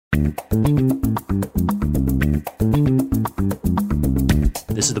This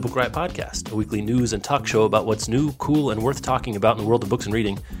is the Book Riot Podcast, a weekly news and talk show about what's new, cool, and worth talking about in the world of books and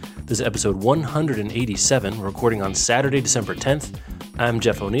reading. This is episode 187. We're recording on Saturday, December 10th. I'm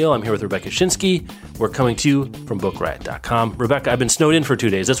Jeff O'Neill. I'm here with Rebecca Schinsky. We're coming to you from BookRiot.com. Rebecca, I've been snowed in for 2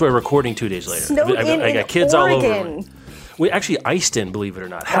 days. That's why we're recording 2 days later. I got kids Oregon. all over. We actually iced in, believe it or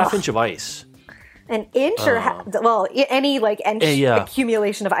not. Half inch of ice. An inch any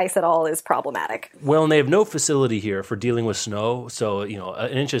accumulation of ice at all is problematic. Well, and they have no facility here for dealing with snow. So,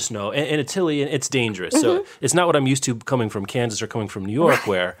 an inch of snow, and it's hilly and it's dangerous. Mm-hmm. So it's not what I'm used to coming from Kansas or coming from New York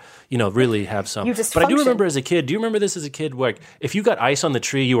where, really have some. But I do remember as a kid, do you remember this as a kid? Where if you got ice on the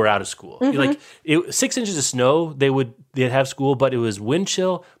tree, you were out of school. Mm-hmm. 6 inches of snow, they'd have school, but it was wind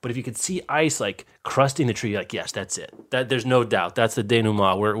chill. But if you could see ice crusting the tree, yes, that's it. There's no doubt. That's the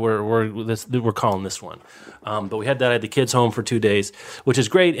denouement. We're calling this one. But we had the kids home for 2 days, which is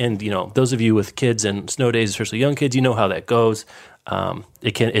great. And those of you with kids and snow days, especially young kids, you know how that goes.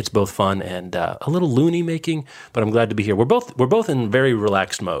 It's both fun and a little loony making, but I'm glad to be here. We're both in very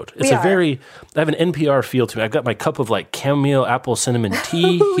relaxed mode. I have an NPR feel to me. I've got my cup of chamomile apple cinnamon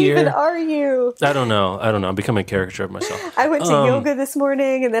tea here. Who even are you? I don't know. I'm becoming a caricature of myself. I went to yoga this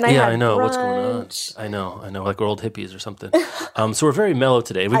morning and then I had I know. brunch. What's going on? I know. Like we're old hippies or something. So we're very mellow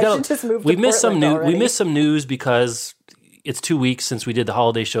today. We missed some news. We missed some news because it's 2 weeks since we did the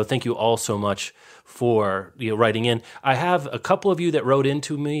holiday show. Thank you all so much for writing in. I have a couple of you that wrote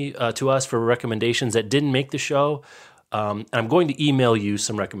into me to us for recommendations that didn't make the show. I'm going to email you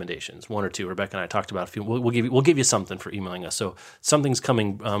some recommendations, one or two. Rebecca and I talked about a few. We'll give you something for emailing us. So something's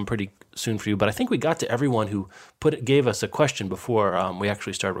coming pretty soon for you. But I think we got to everyone who gave us a question before we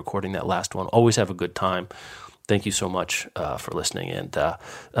actually started recording that last one. Always have a good time. Thank you so much for listening. And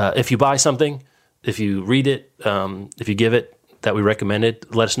if you buy something, if you read it, if you give it, that we recommend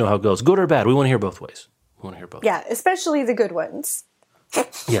it, let us know how it goes. Good or bad, we want to hear both ways. Yeah, especially the good ones.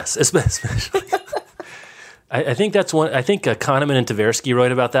 Yes, especially. I think that's one. I think Kahneman and Tversky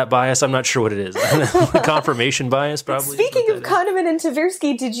wrote about that bias. I'm not sure what it is. Confirmation bias, probably. Speaking of Kahneman and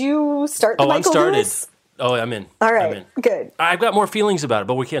Tversky, did you start the Michael Lewis? Oh, I'm in. All right, good. I've got more feelings about it,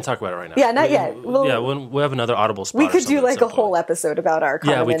 but we can't talk about it right now. Yeah, not yet. We'll have another Audible spot. We could do a whole episode about our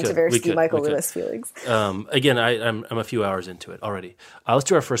Kahneman and Tversky, Michael Lewis feelings. Again, I'm a few hours into it already. Let's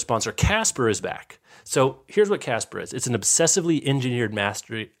do our first sponsor. Casper is back. So here's what Casper is. It's an obsessively engineered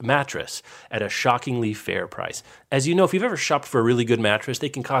mattress at a shockingly fair price. As you know, if you've ever shopped for a really good mattress, they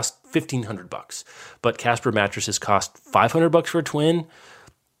can cost $1,500. But Casper mattresses cost $500 for a twin,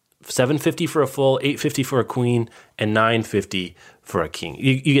 $750 for a full, $850 for a queen, and $950 for a king.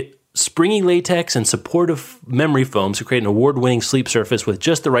 You get springy latex and supportive memory foams to create an award-winning sleep surface with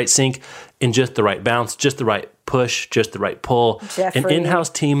just the right sink and just the right bounce, just the right push, just the right pull. Jeffrey. An in-house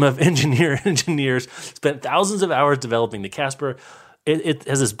team of engineers spent thousands of hours developing the Casper. It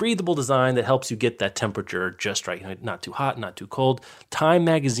has this breathable design that helps you get that temperature just right, not too hot, not too cold. Time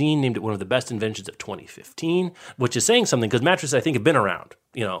magazine named it one of the best inventions of 2015, which is saying something because mattresses, I think, have been around.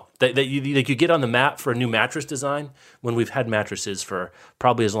 That you get on the map for a new mattress design when we've had mattresses for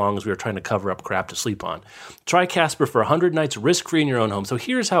probably as long as we were trying to cover up crap to sleep on. Try Casper for 100 nights risk-free in your own home. So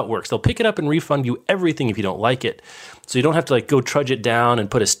here's how it works. They'll pick it up and refund you everything if you don't like it. So you don't have to go trudge it down and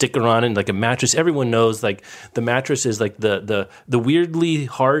put a sticker on it like a mattress. Everyone knows the mattress is the weirdly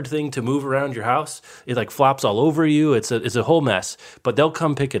hard thing to move around your house. It flops all over you. It's a whole mess. But they'll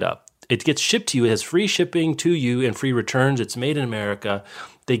come pick it up. It gets shipped to you. It has free shipping to you and free returns. It's made in America.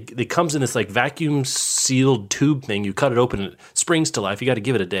 It comes in this vacuum sealed tube thing. You cut it open, it springs to life. You got to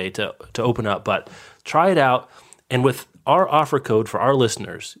give it a day to open up, but try it out. And with our offer code for our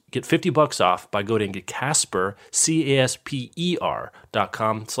listeners, get $50 off by going to Casper,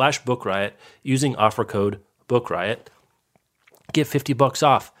 CASPER.com/BookRiot using offer code BookRiot. Get $50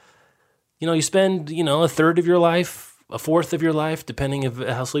 off. You spend, a third of your life, a fourth of your life, depending on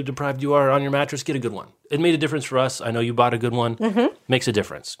how sleep deprived you are on your mattress, get a good one. It made a difference for us. I know you bought a good one. Mm-hmm. Makes a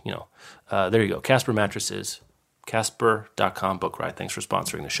difference. There you go. Casper mattresses, Casper.com, BookRiot. Thanks for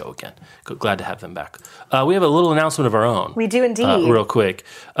sponsoring the show again. Glad to have them back. We have a little announcement of our own. We do indeed. Real quick.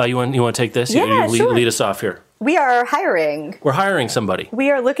 You want to take this? Yeah, sure. Lead us off here. We are hiring. We're hiring somebody.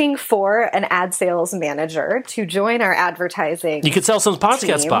 We are looking for an ad sales manager to join our advertising. You could sell some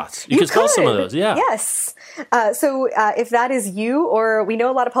podcast spots. You could sell some of those. Yeah. Yes. So if that is you, or we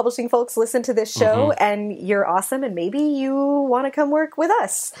know a lot of publishing folks listen to this show and you're awesome and maybe you want to come work with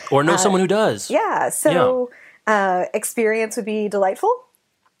us. Or know someone who does. Yeah. So experience would be delightful.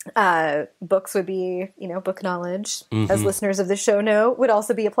 Books would be, book knowledge, as listeners of the show know, would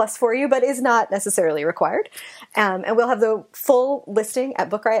also be a plus for you, but is not necessarily required. And we'll have the full listing at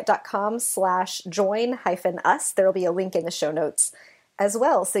bookriot.com/join-us. There will be a link in the show notes as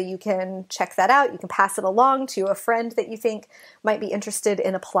well, so you can check that out. You can pass it along to a friend that you think might be interested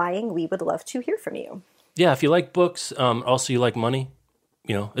in applying. We would love to hear from you. Yeah, if you like books, also you like money,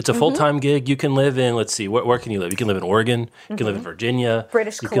 it's a full-time gig. You can live in, let's see, where can you live? You can live in Oregon. You can live in Virginia.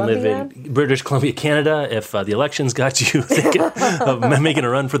 British Columbia. You can live in British Columbia, Canada, if the elections got you thinking of making a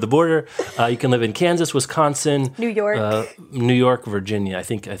run for the border. You can live in Kansas, Wisconsin. New York, Virginia. I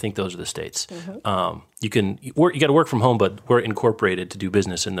think those are the states. You can work. You got to work from home, but we're incorporated to do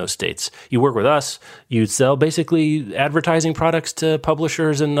business in those states. You work with us. You sell basically advertising products to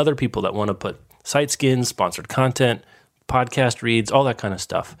publishers and other people that want to put site skins, sponsored content, podcast reads, all that kind of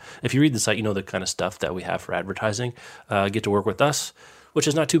stuff. If you read the site, you know the kind of stuff that we have for advertising. Get to work with us, which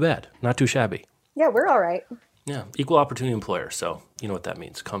is not too bad, not too shabby. Yeah, we're all right. Yeah, equal opportunity employer. So you know what that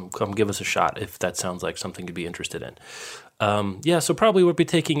means. Come give us a shot if that sounds like something to be interested in. So probably we'll be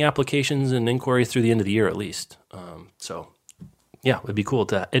taking applications and inquiries through the end of the year at least. It'd be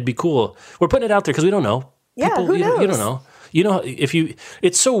cool. We're putting it out there because we don't know. Yeah, who knows? You don't know.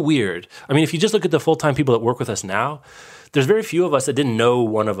 It's so weird. I mean, if you just look at the full-time people that work with us now, there's very few of us that didn't know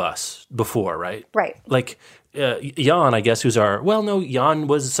one of us before, right? Right. Like Jan, I guess, Jan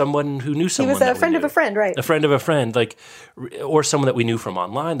was someone who knew someone. He was a friend of a friend, right? A friend of a friend, or someone that we knew from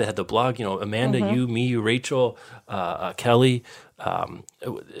online that had the blog. Amanda, you, Rachel, Kelly,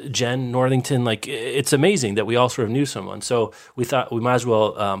 Jen Northington. It's amazing that we all sort of knew someone. So we thought we might as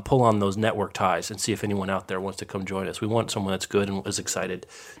well pull on those network ties and see if anyone out there wants to come join us. We want someone that's good and is excited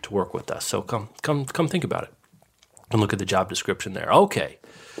to work with us. So come think about it and look at the job description there. Okay.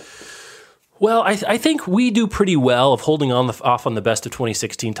 Well, I think we do pretty well of holding off on the best of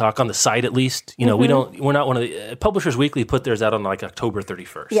 2016 talk on the site at least. We're not one of the Publishers Weekly put theirs out on October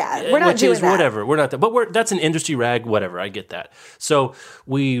 31st. Yeah, we're not doing that. Whatever. We're not that, but that's an industry rag. Whatever, I get that. So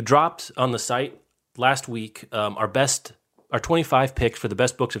we dropped on the site last week our 25 picks for the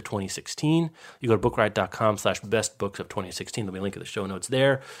best books of 2016. You go to bookriot.com/best books of 2016. There'll be a link in the show notes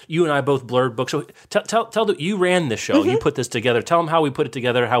there. You and I both blurred books. So tell you ran this show. You put this together. Tell them how we put it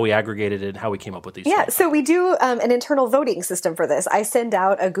together, how we aggregated it, and how we came up with these. Yeah, things. so we do an internal voting system for this. I send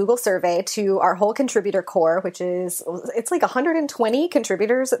out a Google survey to our whole contributor core, it's like 120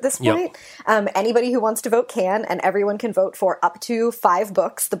 contributors at this point. Yep. Anybody who wants to vote can, and everyone can vote for up to 5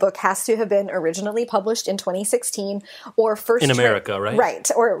 books. The book has to have been originally published in 2016 or first in America, right? Right,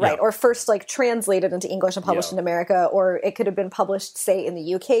 or first translated into English and published in America, or it could have been published, say, in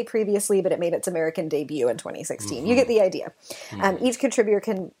the UK previously, but it made its American debut in 2016. You get the idea. Each contributor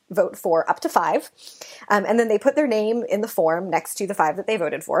can vote for up to 5, and then they put their name in the form next to the 5 that they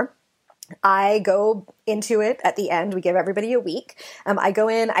voted for. I go into it at the end. We give everybody a week. I go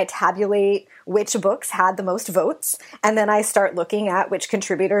in, I tabulate which books had the most votes, and then I start looking at which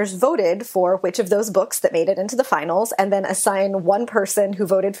contributors voted for which of those books that made it into the finals, and then assign one person who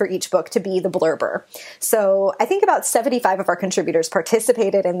voted for each book to be the blurber. So I think about 75 of our contributors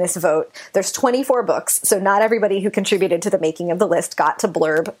participated in this vote. There's 24 books, so not everybody who contributed to the making of the list got to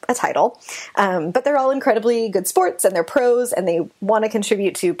blurb a title. But they're all incredibly good sports, and they're pros, and they want to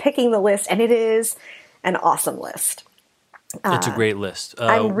contribute to picking the list, and it is an awesome list. It's a great list.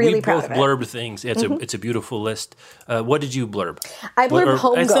 I'm really proud of it. We both blurbed things. It's a beautiful list. What did you blurb? I blurbed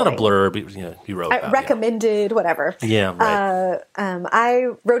Homegoing. It's not a blurb. You wrote about recommended, whatever. Yeah, right. I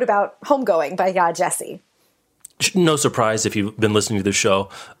wrote about Homegoing by Ya Jesse. No surprise if you've been listening to the show.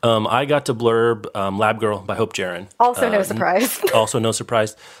 I got to blurb Lab Girl by Hope Jaron. Also no surprise. Also no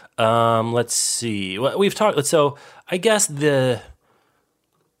surprise. Let's see. We've talked. So I guess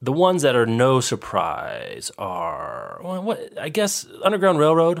the ones that are no surprise are, I guess, Underground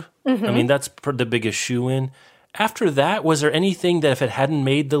Railroad. I mean, that's the biggest shoe-in. After that, was there anything that if it hadn't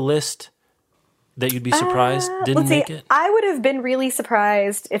made the list that you'd be surprised didn't make it? I would have been really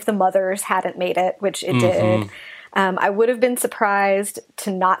surprised if The Mothers hadn't made it, which it did. I would have been surprised to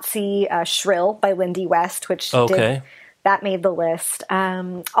not see Shrill by Lindy West, which did. That made the list.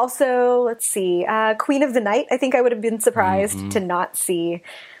 Also, let's see, Queen of the Night. I think I would have been surprised to not see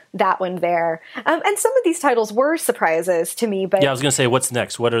that one there. And some of these titles were surprises to me. But yeah, I was going to say, what's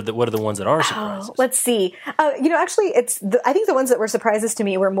next? What are the ones that are surprises? Let's see. Actually, I think the ones that were surprises to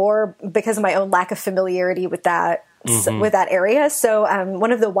me were more because of my own lack of familiarity with that. With that area. So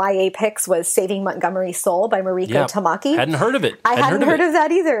one of the YA picks was Saving Montgomery Soul by Mariko Tamaki. Hadn't heard of it. I hadn't heard of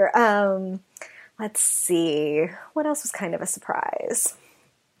that either. Let's see. What else was kind of a surprise?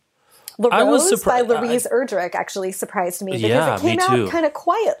 La I was Rose by surpri- Louise Erdrich actually surprised me because Yeah, it came me too. out kind of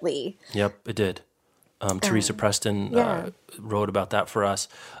quietly. Yep, it did. Teresa Preston yeah. wrote about that for us.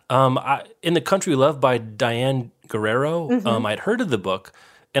 In The Country Love by Diane Guerrero, I'd heard of the book,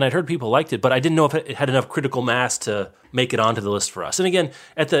 and I'd heard people liked it, but I didn't know if it had enough critical mass to make it onto the list for us. And again,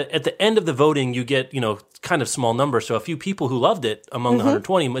 at the end of the voting, you get kind of small numbers, so a few people who loved it among the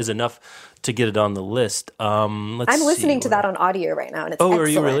 120 is enough to get it on the list. I'm listening to that on audio right now, and it's excellent. Are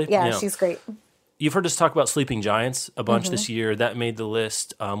you really? Yeah, she's great. You've heard us talk about Sleeping Giants a bunch this year. That made the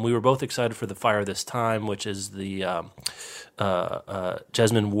list. We were both excited for The Fire This Time, which is the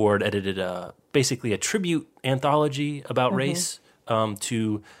Jesmyn Ward edited basically a tribute anthology about race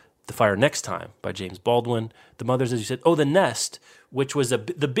to The Fire Next Time by James Baldwin. The Mothers, as you said. Oh, The Nest, which was the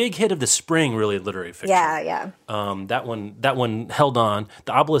big hit of the spring, really, in literary fiction. Yeah. That one held on.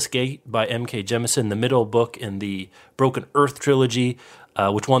 The Obelisk Gate by M.K. Jemisin, the middle book in the Broken Earth trilogy,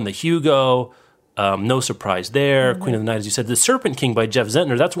 which won the Hugo. No surprise there. Queen of the Night, as you said. The Serpent King by Jeff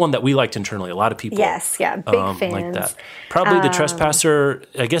Zentner. That's one that we liked internally. A lot of people Big fans. like that. Probably The Trespasser,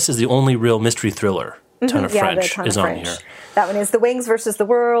 I guess, is the only real mystery thriller. Ton of French is on here. That one is The Wings versus the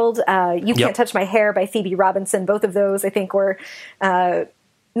World. You Can't Touch My Hair by Phoebe Robinson. Both of those, I think, were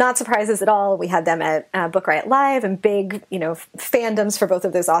not surprises at all. We had them at Book Riot Live, and big, fandoms for both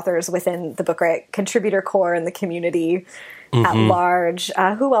of those authors within the Book Riot contributor core and the community at large.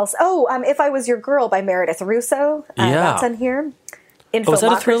 Who else? Oh, If I Was Your Girl by Meredith Russo. That's on here. Is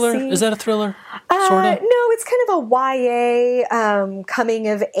that a thriller? Is that a thriller? Sort of? No, it's kind of a YA coming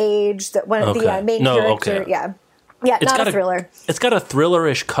of age. That one of the main character. Okay. Yeah. Yeah, it's not a thriller. It's got a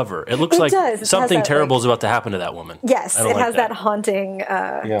thriller-ish cover. It looks like something terrible is about to happen to that woman. Yes, it has that haunting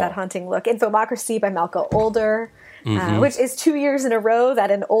look. Infomocracy by Malka Older, which is 2 years in a row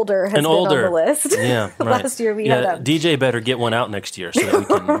that an Older has been on the list. Yeah, right. Last year we had DJ better get one out next year so that we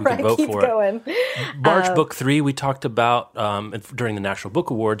can vote for it. March Book 3 we talked about during the National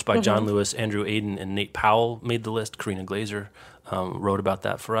Book Awards by John Lewis, Andrew Aiden, and Nate Powell made the list. Karina Glaser wrote about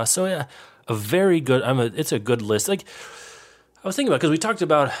that for us. So yeah. A very good. It's a good list. Like I was thinking about, because we talked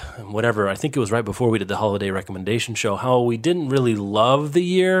about whatever. I think it was right before we did the holiday recommendation show. How we didn't really love the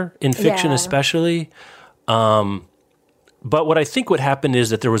year in fiction, especially. But what I think would happen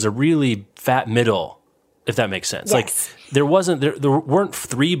is that there was a really fat middle, if that makes sense. Yes. Like there weren't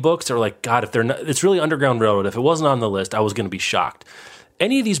 3 books that were like, God, if they're not, it's really Underground Railroad. If it wasn't on the list, I was going to be shocked.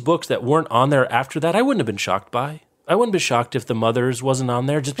 Any of these books that weren't on there after that, I wouldn't have been shocked by. I wouldn't be shocked if The Mothers wasn't on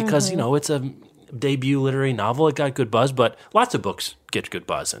there, just because, it's a debut literary novel. It got good buzz, but lots of books get good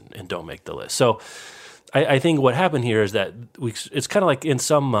buzz and don't make the list. So I think what happened here is that it's kind of like in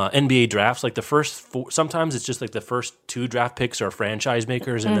some NBA drafts, like the first 4, sometimes it's just like the first 2 draft picks are franchise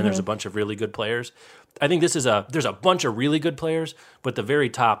makers, and then there's a bunch of really good players. I think there's a bunch of really good players, but the very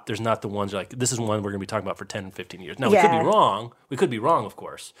top, there's not the ones like, this is one we're going to be talking about for 10, 15 years. Now, we could be wrong. We could be wrong, of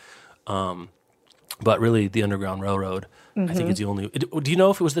course. But really, the Underground Railroad, I think, is the only... Do you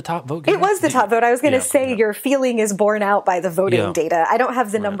know if it was the top vote? It was the top vote. I was going to say your feeling is borne out by the voting data. I don't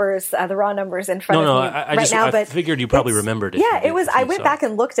have the numbers, the raw numbers in front of me right now. I figured you probably remembered it. Yeah, it was. I went back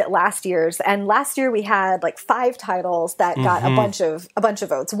and looked at last year's, and last year we had like 5 titles that got a bunch of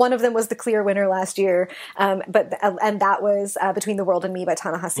votes. One of them was the clear winner last year, and that was Between the World and Me by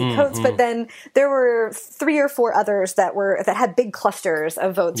Ta-Nehisi Coates. But then there were 3 or 4 others that had big clusters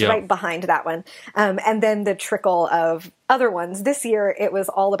of votes right behind that one. And then the trickle of other ones. This year, it was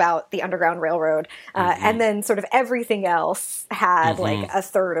all about the Underground Railroad. And then sort of everything else had like a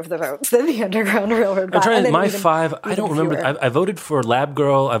third of the votes that the Underground Railroad got. I'm trying to, 5, I don't remember. I voted for Lab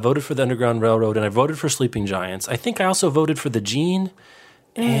Girl, I voted for the Underground Railroad, and I voted for Sleeping Giants. I think I also voted for The Gene,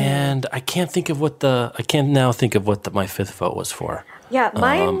 and I can't now think of what my 5th vote was for. Yeah,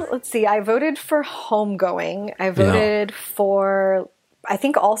 mine, let's see, I voted for Homegoing. I voted for, I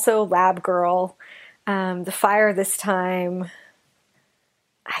think also Lab Girl. The Fire This Time.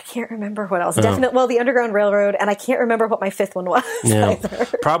 I can't remember what else. The Underground Railroad, and I can't remember what my 5th one was either.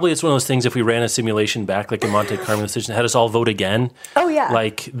 Probably it's one of those things, if we ran a simulation back, like in Monte Carlo decision, had us all vote again. Oh, yeah.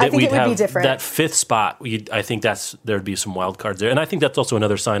 Like, I think it would be different. That 5th spot, I think there'd be some wild cards there. And I think that's also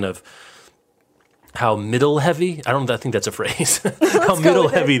another sign of how middle heavy, I think that's a phrase, how middle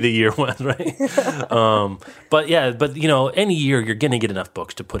heavy the year was, right? But any year you're going to get enough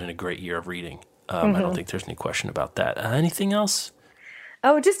books to put in a great year of reading. I don't think there's any question about that. Anything else?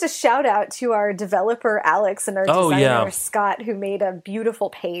 Oh, just a shout out to our developer, Alex, and our designer, Scott, who made a beautiful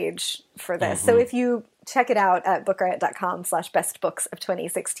page for this. So if you check it out at bookriot.com/bestbooks of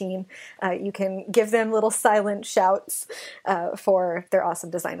 2016. You can give them little silent shouts for their awesome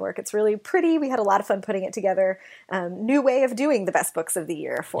design work. It's really pretty. We had a lot of fun putting it together. New way of doing the best books of the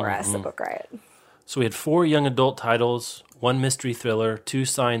year for us at Book Riot. So we had 4 young adult titles, 1 mystery thriller, 2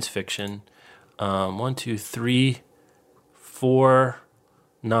 science fiction, 4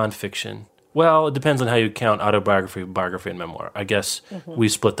 nonfiction. Well, it depends on how you count autobiography, biography, and memoir. I guess we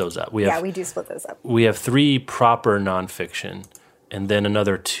split those up. We do split those up. We have 3 proper nonfiction, and then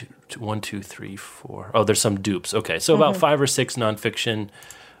another 1, 2, 3, 4. Oh, there's some dupes. Okay, so about 5 or 6 nonfiction,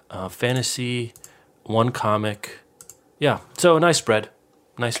 fantasy, 1 comic. Yeah, so a nice spread.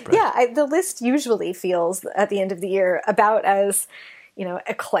 Nice spread. Yeah, the list usually feels at the end of the year about as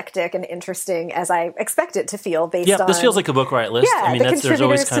eclectic and interesting as I expect it to feel based on... this feels like a Book Riot list. Yeah, I mean, there's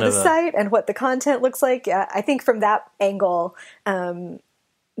always kind of the site and what the content looks like. I think from that angle,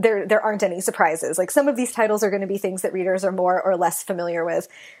 there aren't any surprises. Like some of these titles are going to be things that readers are more or less familiar with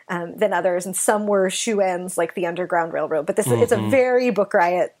than others, and some were shoe-ins like The Underground Railroad. But it's a very Book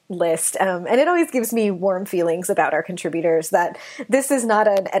Riot list, and it always gives me warm feelings about our contributors that this is not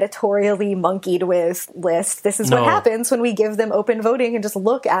an editorially monkeyed with list. This is what happens when we give them open voting and just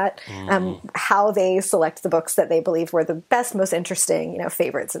look at how they select the books that they believe were the best, most interesting,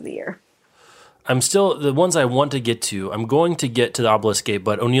 favorites of the year. I'm still, the ones I want to get to, I'm going to get to the Obelisk Gate,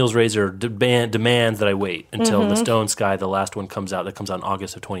 but O'Neill's Razor demands that I wait until The Stone Sky, the last one comes out. That comes out in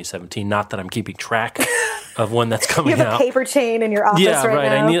August of 2017. Not that I'm keeping track of when that's coming out. You have a paper chain in your office right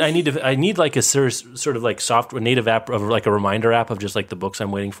now. I need like a sort of like software, native app, of like a reminder app of just like the books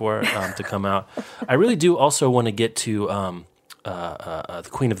I'm waiting for to come out. I really do also want to get to The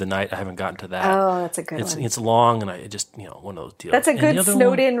Queen of the Night. I haven't gotten to that. Oh, that's a good one. It's long, and I just, one of those deals. That's a good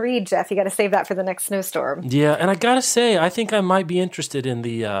snowed-in read, Jeff. You got to save that for the next snowstorm. Yeah, and I got to say, I think I might be interested in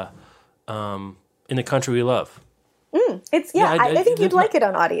the Country We Love. I think you'd like it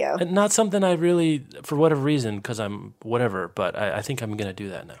on audio. Not something I really, for whatever reason, because I'm whatever, but I think I'm going to do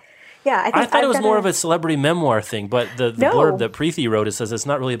that now. Yeah, I thought it was more of a celebrity memoir thing, but the blurb that Preeti wrote, it says it's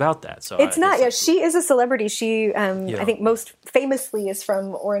not really about that. So it's not. Yeah, she is a celebrity. She, I think, most famously is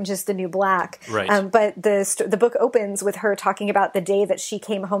from Orange Is the New Black. Right. But the book opens with her talking about the day that she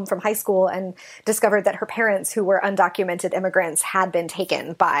came home from high school and discovered that her parents, who were undocumented immigrants, had been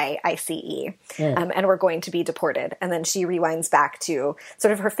taken by ICE and were going to be deported. And then she rewinds back to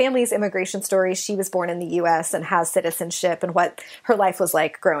sort of her family's immigration story. She was born in the U.S. and has citizenship, and what her life was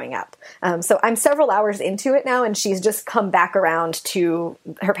like growing up. So I'm several hours into it now, and she's just come back around to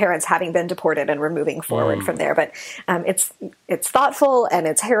her parents having been deported, and we're moving forward from there. But it's thoughtful and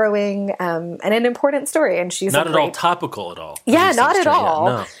it's harrowing and an important story. And she's not at all topical at all. Yeah, not at all.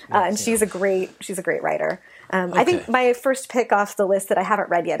 No. And she's a great writer. I think my first pick off the list that I haven't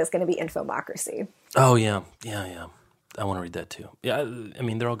read yet is going to be Infomocracy. Oh yeah. I want to read that too. Yeah, I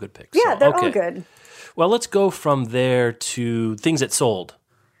mean they're all good picks. Yeah, they're all good. Well, let's go from there to things that sold.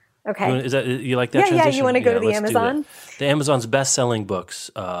 Okay. You like that transition? Yeah, you want to go to the Amazon? The Amazon's best-selling books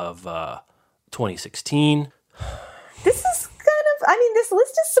of 2016. This is this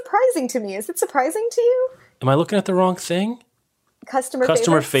list is surprising to me. Is it surprising to you? Am I looking at the wrong thing?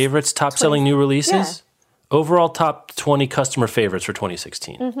 Customer favorites, top-selling new releases? Yeah. Overall top 20 customer favorites for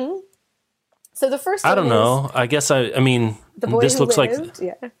 2016. Mm-hmm. So the first one I don't know. I guess I mean, this looks lived. like...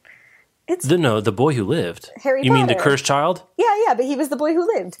 Yeah. The Boy Who Lived. Harry You Potter. mean The Cursed Child? Yeah, but he was the boy who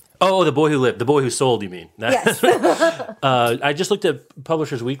lived. Oh, The Boy Who Lived. The Boy Who Sold, you mean? Yes. I just looked at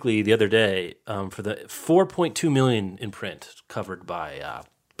Publishers Weekly the other day for the 4.2 million in print covered by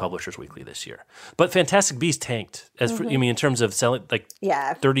Publishers Weekly this year. But Fantastic Beasts tanked, in terms of selling,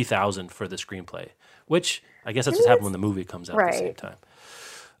 30,000 for the screenplay, which I guess that's what's happened when the movie comes out at the same time.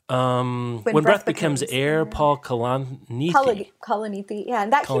 When Breath Becomes Air, Paul Kalanithi. Yeah,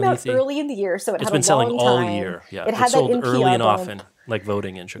 and that came out early in the year, so it's been selling all year. Yeah, it had sold that early and bump. often, like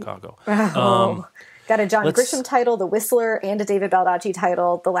voting in Chicago. Got a John Grisham title, The Whistler, and a David Baldacci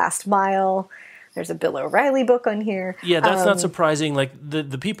title, The Last Mile. There's a Bill O'Reilly book on here. Yeah, that's not surprising. Like the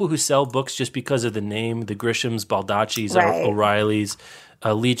people who sell books just because of the name, the Grishams, Baldaccis, O'Reillys,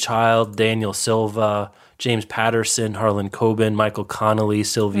 Lee Child, Daniel Silva, James Patterson, Harlan Coben, Michael Connolly,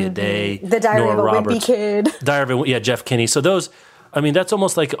 Sylvia Day, The Diary Nora of a Roberts, Wimpy Kid. Jeff Kinney. So those, that's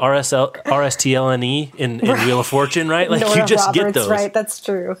almost like RSTLNE in Wheel of Fortune, right? Like Nora you just Roberts, get those. Right, that's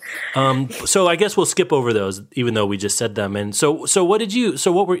true. So I guess we'll skip over those, even though we just said them. And so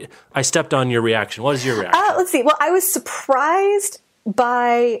what were, I stepped on your reaction. What is your reaction? Let's see. Well, I was surprised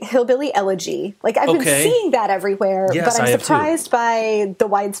by Hillbilly Elegy. Like, I've been seeing that everywhere, yes, but I'm surprised by the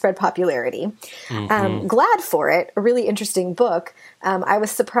widespread popularity. Glad for it. A really interesting book. I was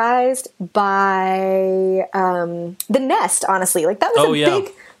surprised by The Nest, honestly. Like, that was a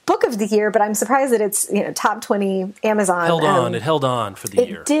big book of the year, but I'm surprised that it's, top 20 Amazon. It held on for the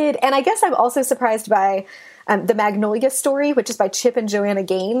year. It did. And I guess I'm also surprised by The Magnolia Story, which is by Chip and Joanna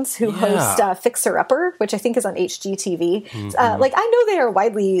Gaines, who host Fixer Upper, which I think is on HGTV. Like, I know they are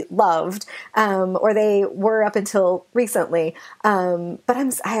widely loved, or they were up until recently, but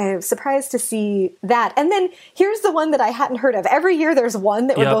I'm surprised to see that. And then here's the one that I hadn't heard of. Every year there's one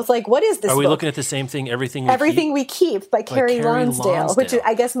that we're both like, what is this Are we book? looking at the same thing, Everything We Keep by Carrie Lonsdale, which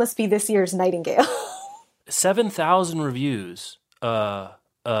I guess must be this year's Nightingale. 7,000 reviews on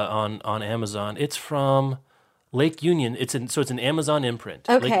Amazon. It's from Lake Union. It's an Amazon imprint.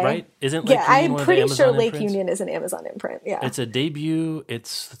 Okay. Right? Isn't Lake Union I'm one pretty of the Amazon sure Lake imprints? Union is an Amazon imprint. Yeah. It's a debut.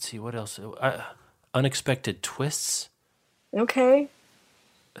 Let's see, what else? Unexpected Twists. Okay.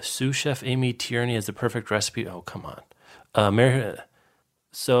 Sous Chef Amy Tierney has the perfect recipe. Oh, come on.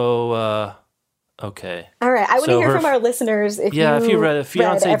 Okay. All right. I want to hear from our listeners if you read it.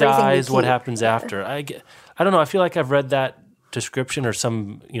 Fiance dies, what keep. happens after? I don't know. I feel like I've read that description or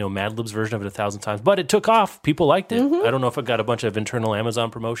some Mad Libs version of it 1,000 times, but it took off. People liked it. I don't know if it got a bunch of internal Amazon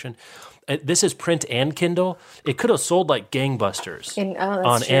promotion. This is print and Kindle. It could have sold like gangbusters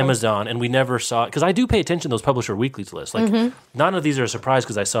on Amazon, and we never saw it because I do pay attention to those publisher weeklies lists. Like none of these are a surprise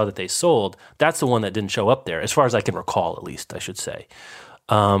because I saw that they sold. That's the one that didn't show up there, as far as I can recall, at least I should say.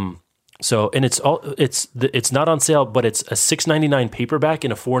 So, and it's not on sale, but it's a $6.99 paperback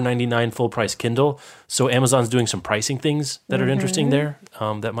and a $4.99 full price Kindle. So Amazon's doing some pricing things that are interesting there.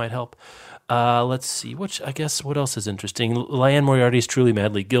 That might help. Let's see, what else is interesting? Liane Moriarty's Truly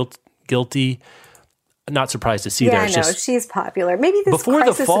Madly Guilty. Not surprised to see there. It's just, she's popular. Maybe this Before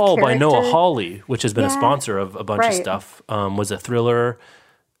the Fall by Noah Hawley, which has been a sponsor of a bunch of stuff, was a thriller.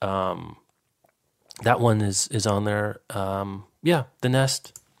 That one is on there. The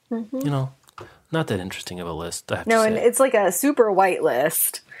Nest. Not that interesting of a list, I have to say. And it's like a super white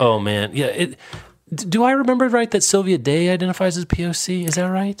list. Oh, man. Yeah. Do I remember right that Sylvia Day identifies as POC? Is that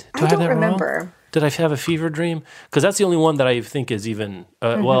right? Do I have that remember. Wrong? Did I have a fever dream? Because that's the only one that I think is even,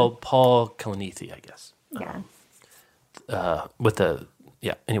 Paul Kalanithi, I guess.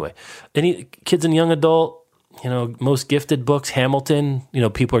 Anyway. Any kids and young adult, most gifted books, Hamilton.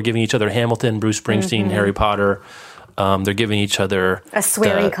 People are giving each other Hamilton, Bruce Springsteen, Harry Potter. They're giving each other a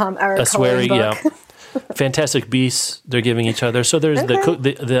sweary book. Fantastic Beasts. They're giving each other. So there's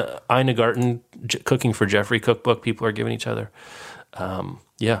the Ina Garten Cooking for Jeffrey cookbook. People are giving each other.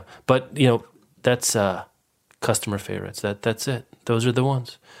 But that's customer favorites. That's it. Those are the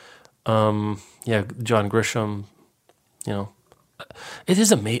ones. John Grisham. It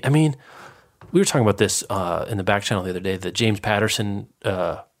is amazing. I mean, we were talking about this in the back channel the other day. The James Patterson,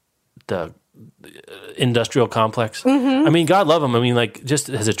 the industrial complex. I mean, God love him. I mean, like, just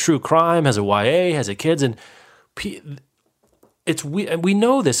has a true crime, has a YA, has a kids, and we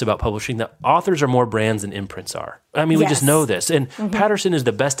know this about publishing, that authors are more brands than imprints are. I mean, we just know this, and Patterson is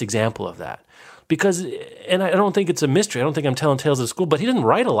the best example of that. Because, and I don't think it's a mystery. I don't think I'm telling tales of school, but he didn't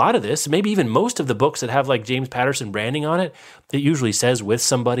write a lot of this. Maybe even most of the books that have like James Patterson branding on it, it usually says with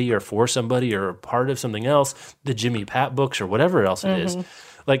somebody or for somebody or part of something else. The Jimmy Pat books or whatever else it is,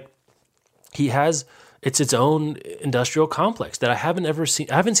 like. He has, it's its own industrial complex that I haven't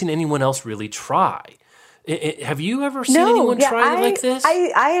seen anyone else really try. Have you ever seen anyone try it like this?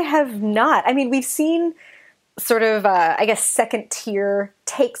 I have not. I mean, we've seen sort of, second tier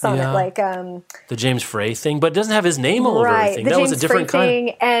takes on it, like the James Frey thing, but it doesn't have his name all over everything. That was a different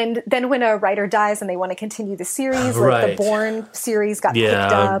kind. And then when a writer dies and they want to continue the series, like the Bourne series got picked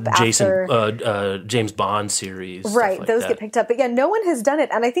up after James Bond series, right? Like those get picked up, but no one has done it,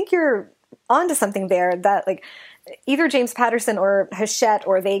 and I think you're onto something there, that like either James Patterson or Hachette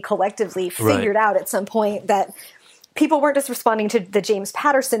or they collectively figured out at some point that people weren't just responding to the James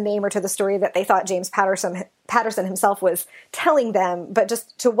Patterson name or to the story that they thought James Patterson himself was telling them, but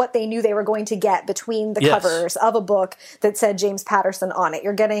just to what they knew they were going to get between the covers of a book that said James Patterson on it.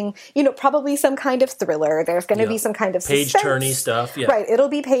 You're getting, probably some kind of thriller. There's going to be some kind of page-turny stuff. Yeah. Right. It'll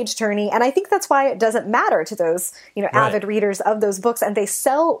be page-turny. And I think that's why it doesn't matter to those, avid readers of those books. And they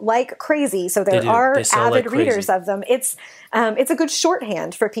sell like crazy. So there are avid readers of them. It's a good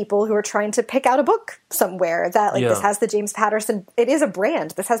shorthand for people who are trying to pick out a book somewhere that this has the James Patterson. It is a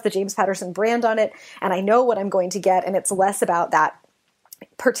brand. This has the James Patterson brand on it. And I know what I'm going to get. And it's less about that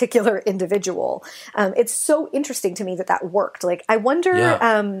particular individual. It's so interesting to me that worked. Like, I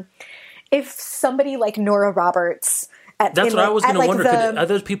wonder if somebody like Nora Roberts That's what I was going to wonder. Could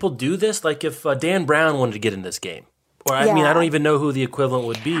other people do this? Like if Dan Brown wanted to get in this game. Or, I mean, I don't even know who the equivalent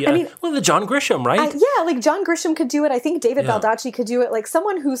would be. I mean, the John Grisham, right? Yeah, like John Grisham could do it. I think David Baldacci could do it. Like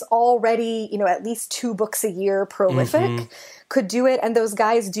someone who's already, at least 2 books a year prolific could do it. And those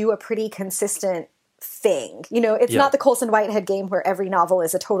guys do a pretty consistent thing. It's not the Colson Whitehead game where every novel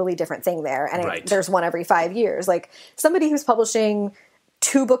is a totally different thing there. And there's one every 5 years. Like somebody who's publishing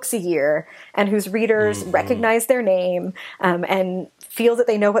 2 books a year and whose readers recognize their name and feel that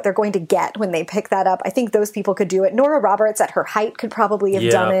they know what they're going to get when they pick that up. I think those people could do it. Nora Roberts at her height could probably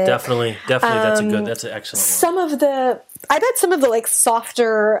have done it. Yeah, definitely. That's an excellent one. I bet some of the like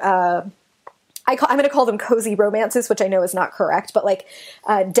softer, I'm going to call them cozy romances, which I know is not correct, but like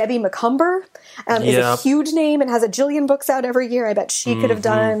Debbie McCumber is a huge name and has a jillion books out every year. I bet she could have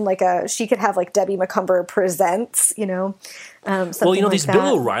done she could have like Debbie McCumber Presents, something these like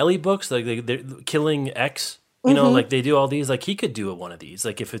Bill O'Reilly books, like they're Killing X, like they do all these, like he could do one of these.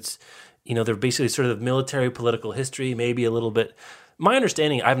 Like if it's, they're basically sort of military political history, maybe a little bit. My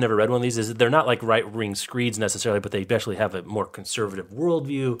understanding, I've never read one of these, is that they're not like right-wing screeds necessarily, but they actually have a more conservative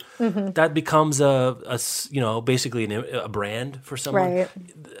worldview. That becomes basically a brand for someone. Right.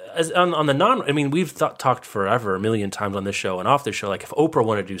 On the we've talked forever, a million times on this show and off this show, like if Oprah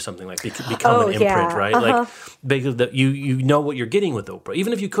wanted to do something like become an imprint, right? Like basically you know what you're getting with Oprah.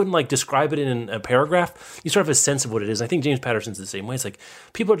 Even if you couldn't like describe it in a paragraph, you sort of have a sense of what it is. I think James Patterson's the same way. It's like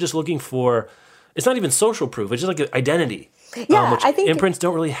people are just looking for, it's not even social proof, it's just like an identity. Yeah, which I think imprints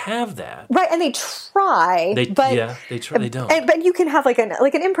don't really have that, right? And they try, they try, they don't. But you can have like an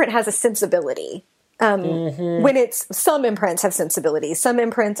imprint has a sensibility. When some imprints have sensibilities, some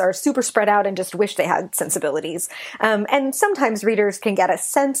imprints are super spread out and just wish they had sensibilities. And sometimes readers can get a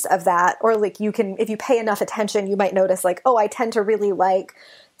sense of that, or like if you pay enough attention, you might notice like, oh, I tend to really like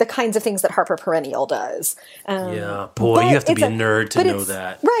the kinds of things that Harper Perennial does. You have to be a nerd to know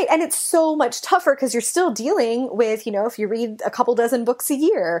that. Right, and it's so much tougher because you're still dealing with, if you read a couple dozen books a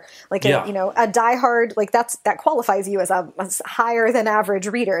year, like a diehard, like that qualifies you as a higher than average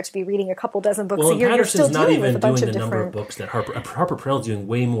reader to be reading a couple dozen books a year. Patterson's you're still dealing with a bunch of the different number of books that Harper Perennial's doing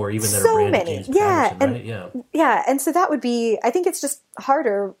way more even than so a brand many. James Patterson, right? Yeah, and so that would be, I think it's just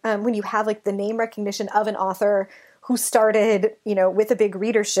harder when you have like the name recognition of an author who started, with a big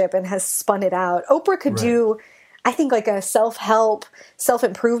readership and has spun it out. Oprah could do, I think, like a self-help,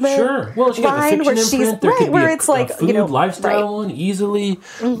 self-improvement line where she's where it's like food, lifestyle one easily,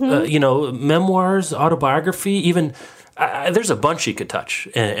 memoirs, autobiography, even there's a bunch she could touch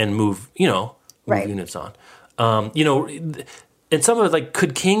and move, move units on. And some of it, like,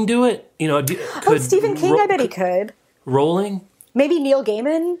 could King do it? Could Stephen King, I bet he could. Rowling, maybe Neil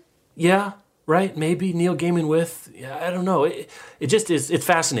Gaiman. Yeah. Right, maybe Neil Gaiman I don't know. It just is. It's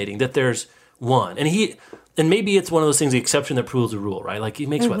fascinating that there's one, and maybe it's one of those things, the exception that proves the rule, right? Like he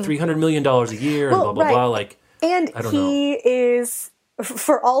makes $300 million a year, and blah blah blah. Like, and he is,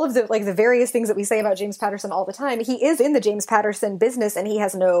 for all of the the various things that we say about James Patterson all the time, he is in the James Patterson business, and he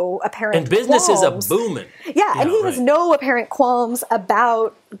has no apparent and business qualms. Is a booming. Yeah, and he has no apparent qualms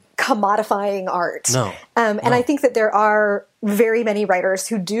about commodifying art. No, and I think that there are very many writers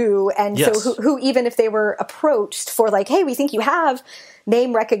who do, and so who even if they were approached for like, hey, we think you have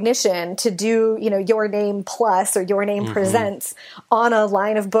name recognition to do, Your Name Plus or Your Name Presents on a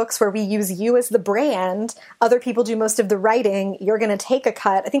line of books where we use you as the brand, other people do most of the writing, you're going to take a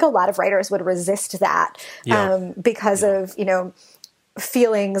cut. I think a lot of writers would resist that because of,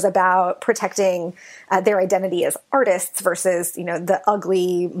 feelings about protecting their identity as artists versus, the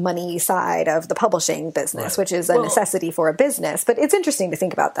ugly money side of the publishing business, which is a necessity for a business. But it's interesting to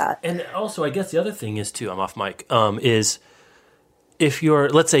think about that. And also, I guess the other thing is, too, I'm off mic, is if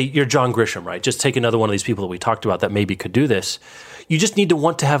let's say you're John Grisham, right? Just take another one of these people that we talked about that maybe could do this. You just need to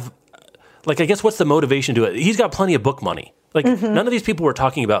want to have, like, I guess what's the motivation to it? He's got plenty of book money. Like, none of these people we're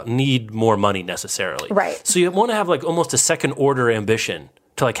talking about need more money necessarily. Right. So you want to have, like, almost a second-order ambition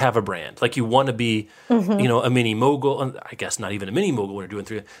to, like, have a brand. Like, you want to be, a mini mogul. I guess not even a mini mogul when you're doing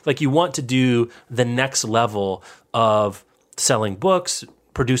 3. Like, you want to do the next level of selling books,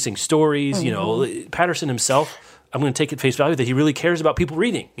 producing stories. Patterson himself, I'm going to take at face value that he really cares about people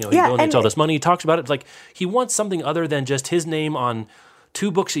reading. He donates all this money. He talks about it. It's like, he wants something other than just his name on 2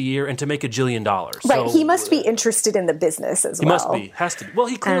 books a year and to make $1 jillion. Right. So, he must be interested in the business as well. He must be. Has to be. Well,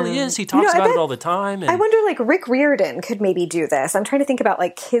 he clearly is. He talks about it all the time. And I wonder, like, Rick Riordan could maybe do this. I'm trying to think about,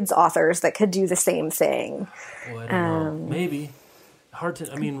 like, kids authors that could do the same thing. I don't know. Maybe. Hard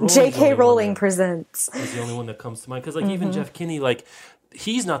to, J.K. Rowling Presents. Is the only one that comes to mind. Because, like, even Jeff Kinney, like,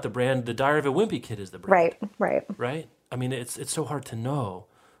 he's not the brand. The Diary of a Wimpy Kid is the brand. Right. Right? I mean, it's so hard to know.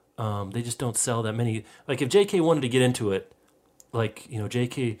 They just don't sell that many. Like if J.K. wanted to get into it, like, you know,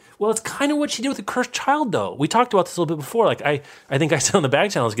 J.K. Well, it's kind of what she did with The Cursed Child, though. We talked about this a little bit before. Like I think I said on the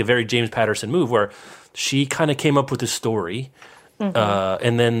Bag Channel, it's like a very James Patterson move where she kind of came up with the story,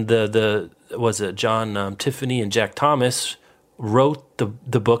 and then John Tiffany and Jack Thomas wrote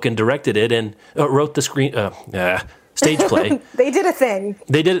the book and directed it and wrote the stage play. They did a thing.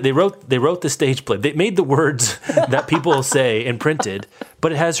 They did it. They wrote the stage play. They made the words that people say and printed,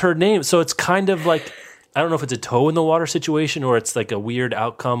 but it has her name. So it's kind of like, I don't know if it's a toe in the water situation or it's like a weird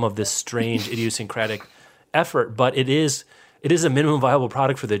outcome of this strange idiosyncratic effort, but it is a minimum viable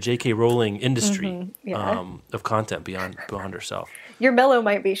product for the J.K. Rowling industry of content beyond herself. Your mellow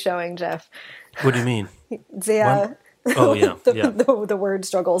might be showing, Jeff. What do you mean? Oh yeah, yeah. The word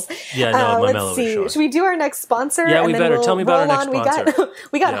struggles. Yeah, no, my mellow let's see. is showing. Should we do our next sponsor? Yeah, we better. Tell me about our next sponsor.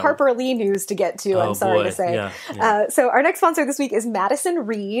 We got Harper Lee news to get to. I'm sorry to say. Yeah. So our next sponsor this week is Madison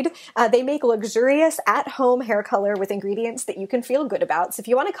Reed. They make luxurious at-home hair color with ingredients that you can feel good about. So if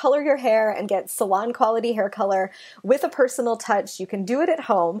you want to color your hair and get salon quality hair color with a personal touch, you can do it at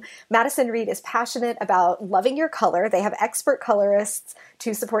home. Madison Reed is passionate about loving your color. They have expert colorists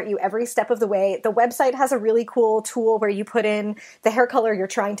to support you every step of the way. The website has a really cool tool where you put in the hair color you're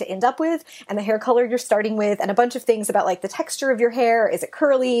trying to end up with and the hair color you're starting with and a bunch of things about like the texture of your hair. Is it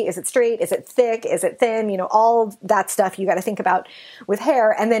curly? Is it straight? Is it thick? Is it thin? You know, all that stuff you got to think about with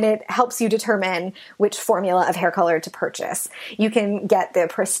hair. And then it helps you determine which formula of hair color to purchase. You can get the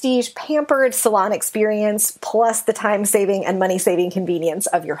prestige pampered salon experience plus the time-saving and money-saving convenience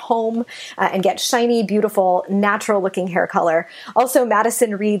of your home and get shiny, beautiful, natural-looking hair color. Also,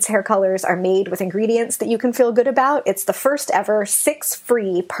 Madison Reed's hair colors are made with ingredients that you can feel good about. It's the first ever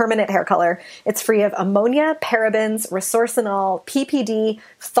 6-free permanent hair color. It's free of ammonia, parabens, resorcinol, PPD,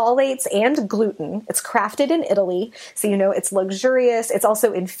 phthalates, and gluten. It's crafted in Italy, so you know it's luxurious. It's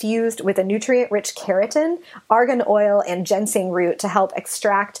also infused with a nutrient-rich keratin, argan oil, and ginseng root to help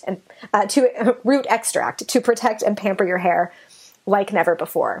root extract to protect and pamper your hair like never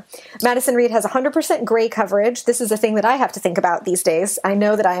before. Madison Reed has 100% gray coverage. This is a thing that I have to think about these days. I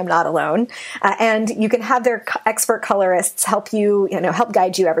know that I am not alone. And you can have their expert colorists help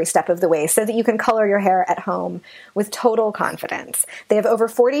guide you every step of the way so that you can color your hair at home with total confidence. They have over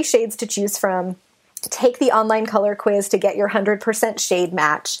 40 shades to choose from. Take the online color quiz to get your 100% shade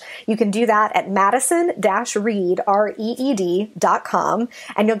match. You can do that at madison-reed.com,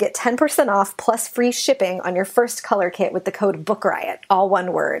 and you'll get 10% off plus free shipping on your first color kit with the code BOOKRIOT, all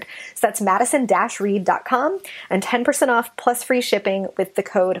one word. So that's madison-reed.com and 10% off plus free shipping with the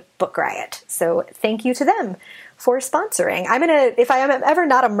code BOOKRIOT. So thank you to them for sponsoring. If I am ever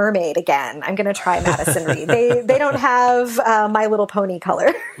not a mermaid again, I'm gonna try Madison Reed. They don't have My Little Pony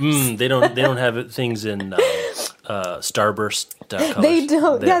color. They don't have things in Starburst. They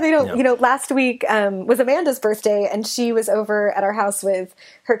don't. They don't. Yeah. You know, last week was Amanda's birthday, and she was over at our house with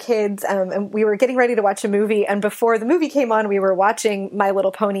her kids, and we were getting ready to watch a movie. And before the movie came on, we were watching My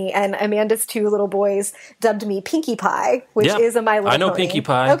Little Pony, and Amanda's 2 little boys dubbed me Pinkie Pie, which is a My Little Pony. I know Pinkie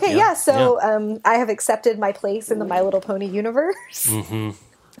Pie. Okay, yeah. So I have accepted my place in the My Little Pony universe. Mm-hmm.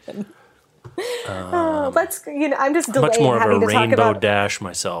 I'm just delaying much more of having a to talk rainbow about dash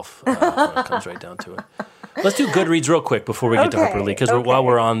myself when it comes right down to it. Let's do Goodreads real quick before we get to Harper Lee, because while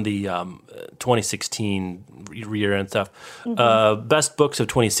we're on the 2016 year-end stuff, best books of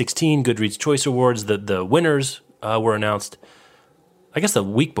 2016, Goodreads Choice Awards, the winners were announced, I guess, the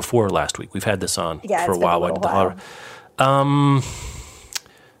week before last week. We've had this on for a while.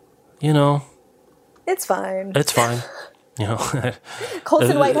 It's fine. It's fine. You know,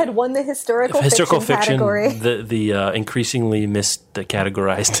 Colson Whitehead won the historical fiction category. The increasingly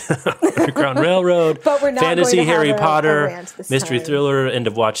categorized Underground Railroad, but we're not fantasy, going to Harry have Potter, mystery time. thriller, end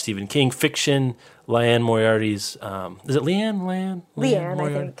of watch Stephen King, fiction, Leanne Moriarty's. Is it Leanne? Leanne,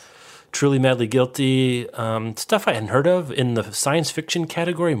 I think. Truly Madly Guilty, stuff I hadn't heard of in the science fiction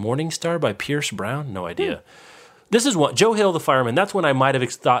category. Morningstar by Pierce Brown, no idea. This is one, Joe Hill the Fireman. That's one I might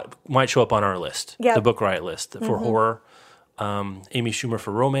have thought might show up on our list, the Book Riot list for horror. Amy Schumer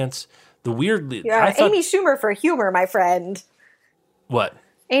for romance. Amy Schumer for humor, my friend. What?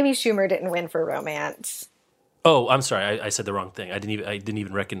 Amy Schumer didn't win for romance. Oh, I'm sorry. I said the wrong thing. I didn't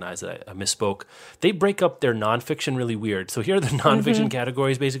even recognize that. I misspoke. They break up their nonfiction really weird. So here are the nonfiction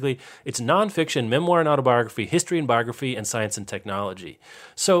categories. Basically, it's nonfiction, memoir and autobiography, history and biography, and science and technology.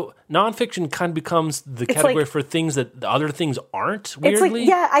 So nonfiction kind of becomes the category for things that the other things aren't.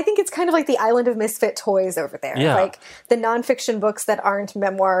 Weirdly, I think it's kind of like the island of misfit toys over there. Yeah. Like the nonfiction books that aren't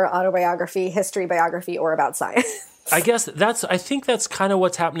memoir, autobiography, history, biography, or about science. I guess I think that's kind of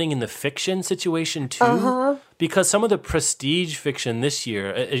what's happening in the fiction situation too, because some of the prestige fiction this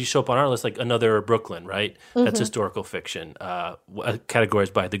year, as you show up on our list, like Another Brooklyn, right? That's historical fiction,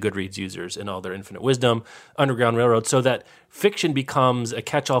 categorized by the Goodreads users in all their infinite wisdom, Underground Railroad, so that fiction becomes a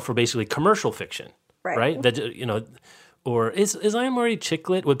catch-all for basically commercial fiction, right? That or is I Am Already chick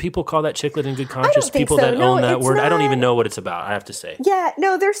lit? Would people call that chick lit in good conscience? People that own that word, I don't even know what it's about. I have to say. Yeah,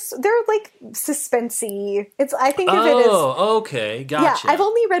 no, they're like suspensey. I think of it as. Oh, okay, gotcha. Yeah, I've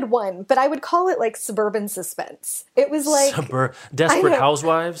only read one, but I would call it like suburban suspense. It was like Desperate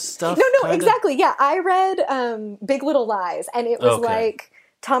Housewives stuff. No, kinda? exactly. Yeah, I read Big Little Lies, and it was like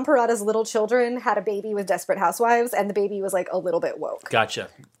Tom Perrotta's little children had a baby with Desperate Housewives, and the baby was like a little bit woke. Gotcha.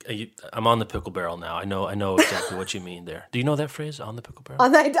 I'm on the pickle barrel now. I know exactly what you mean there. Do you know that phrase, on the pickle barrel? I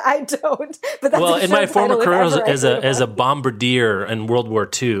don't. But that's in my former career as a bombardier in World War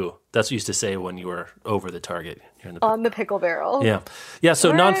II, that's what you used to say when you were over the target. You're on the pickle barrel. Yeah.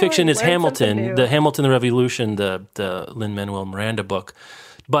 So nonfiction is Hamilton, the Hamilton, the Revolution, the Lin-Manuel Miranda book.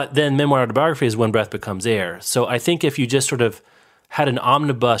 But then memoir autobiography is When Breath Becomes Air. So I think if you just sort of had an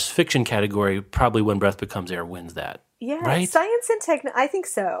omnibus fiction category, probably When Breath Becomes Air wins that. Yeah, right? Science and I think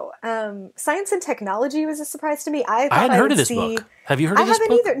so. Science and Technology was a surprise to me. I hadn't heard of this book. Have you heard of this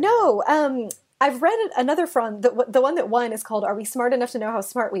book? I haven't either. No. I've read another Franz. The one that won is called "Are We Smart Enough to Know How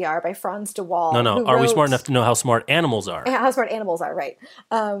Smart We Are" by Franz de Waal. No. Are we smart enough to know how smart animals are? How smart animals are, right?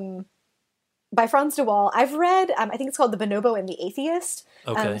 By Franz de Waal. I've read. I think it's called "The Bonobo and the Atheist."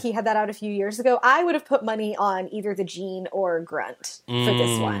 Okay. He had that out a few years ago. I would have put money on either The Gene or Grunt for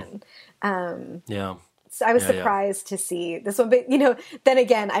this one. Yeah. So I was surprised to see this one, but then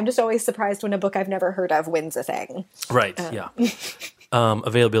again, I'm just always surprised when a book I've never heard of wins a thing. Right. Yeah.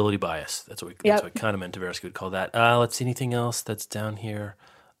 Availability bias. That's what kind of meant Tversky would call that. Let's see anything else that's down here.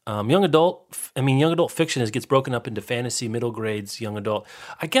 Young adult fiction gets broken up into fantasy, middle grades, young adult.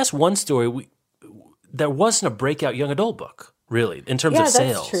 I guess one story there wasn't a breakout young adult book really in terms of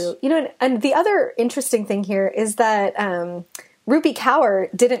sales. That's true. And the other interesting thing here is that. Rupi Kaur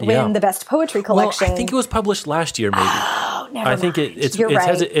didn't win the best poetry collection. Well, I think it was published last year, maybe. Oh, never mind. I think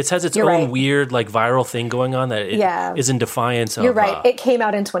it has its own weird like viral thing going on that is in defiance of. You're right. It came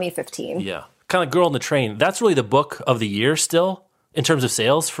out in 2015. Yeah, kind of like Girl on the Train. That's really the book of the year still in terms of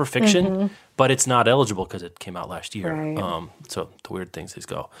sales for fiction, but it's not eligible because it came out last year. Right. So the weird things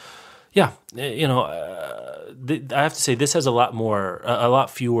go. Yeah, I have to say this has a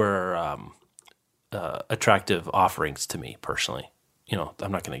lot fewer. Attractive offerings to me personally.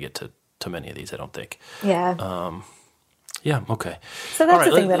 I'm not going to get to many of these, I don't think. Yeah. Yeah, okay. So that's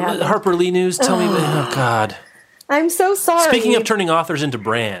the thing that happened. Harper Lee news, tell me, oh God. I'm so sorry. Speaking of turning authors into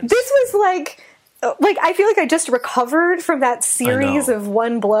brands. This was like I feel like I just recovered from that series of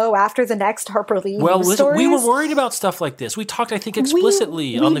one blow after the next Harper Lee stories. We were worried about stuff like this. We talked, I think,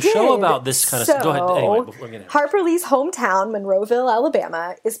 explicitly on the show about this kind of stuff. Go ahead. Anyway, Harper Lee's hometown, Monroeville,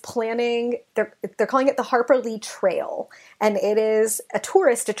 Alabama, is planning. They're calling it the Harper Lee Trail, and it is a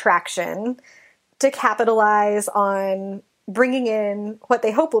tourist attraction to capitalize on bringing in what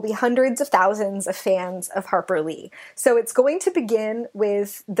they hope will be hundreds of thousands of fans of Harper Lee. So it's going to begin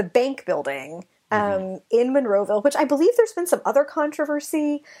with the bank building in Monroeville, which I believe there's been some other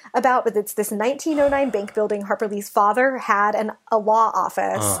controversy about, but it's this 1909 bank building. Harper Lee's father had a law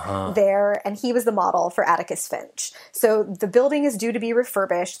office there, and he was the model for Atticus Finch. So the building is due to be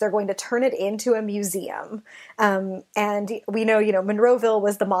refurbished. They're going to turn it into a museum. And we know, Monroeville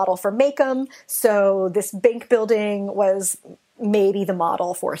was the model for Macomb, so this bank building was maybe the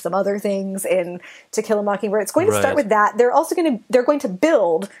model for some other things in To Kill a Mockingbird. It's going to start with that. They're going to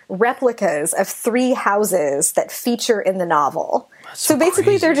build replicas of 3 houses that feature in the novel. So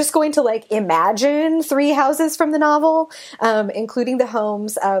basically they're just going to imagine 3 houses from the novel, including the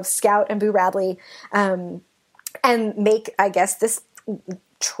homes of Scout and Boo Radley, and make, I guess, this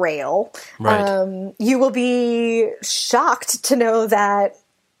trail. Right. You will be shocked to know that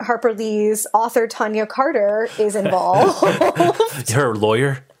Harper Lee's author Tanya Carter is involved. Her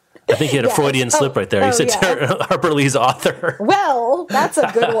lawyer? I think you had a Freudian slip right there. You said Harper Lee's author. Well, that's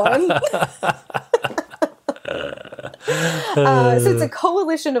a good one. So it's a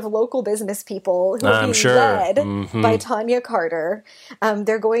coalition of local business people who are being led by Tanya Carter.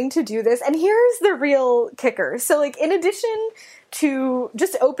 They're going to do this. And here's the real kicker. So in addition to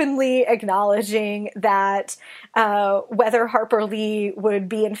just openly acknowledging that whether Harper Lee would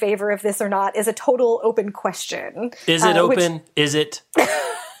be in favor of this or not is a total open question. Is it open? Is it?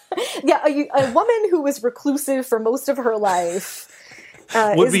 Yeah, a woman who was reclusive for most of her life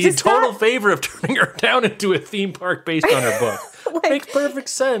would be in total favor of turning her down into a theme park based on her book. Like, makes perfect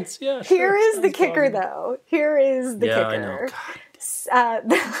sense. Yeah. Here sure. is the kicker, though. Here is the Yeah, kicker. I know. God.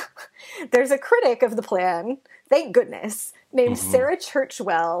 There's a critic of the plan, thank goodness, named Mm-hmm. Sarah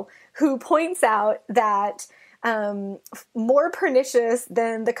Churchwell, who points out that more pernicious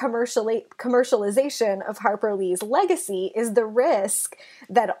than the commercialization of Harper Lee's legacy is the risk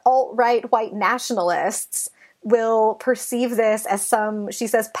that alt-right white nationalists will perceive this as she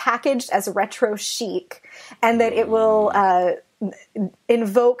says, packaged as retro chic, and that it will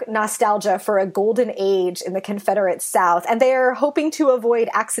invoke nostalgia for a golden age in the Confederate South. And they are hoping to avoid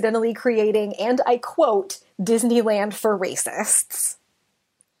accidentally creating, and I quote, Disneyland for racists.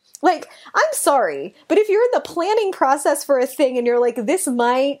 Like, I'm sorry, but if you're in the planning process for a thing and you're like, this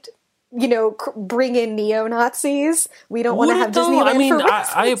might, bring in neo-Nazis, we don't want to have Disneyland for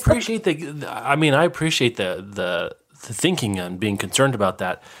racists. I appreciate I appreciate the thinking and being concerned about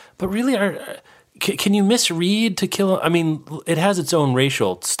that. But really, can you misread To Kill? I mean, it has its own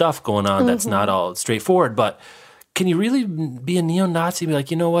racial stuff going on that's not all straightforward, but can you really be a neo-Nazi and be like,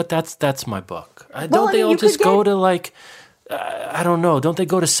 you know what, that's my book? Don't they all just go to like... I don't know. Don't they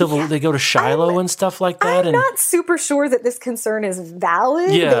go to they go to Shiloh and stuff like that? I'm not super sure that this concern is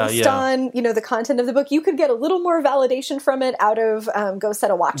valid based on, the content of the book. You could get a little more validation from it out of Go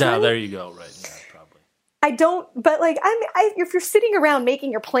Set a Watchman. No, there you go. Right. Yeah, probably. I don't, but like, if you're sitting around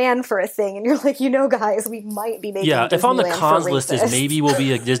making your plan for a thing and you're like, guys, we might be making Disneyland if on the cons for list racists. is maybe we'll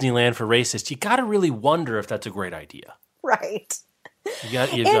be a Disneyland for racists, you got to really wonder if that's a great idea. Right. You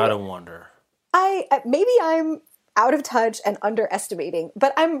got to wonder. Maybe I'm out of touch and underestimating,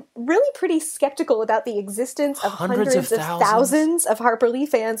 but I'm really pretty skeptical about the existence of hundreds of thousands of Harper Lee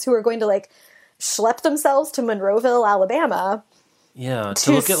fans who are going to like schlep themselves to Monroeville, Alabama. Yeah,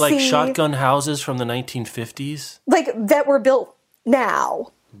 to look at like shotgun houses from the 1950s. Like that were built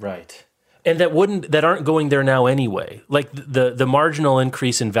now. Right. And that aren't going there now anyway. Like the marginal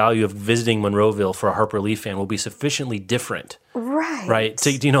increase in value of visiting Monroeville for a Harper Lee fan will be sufficiently different. Right.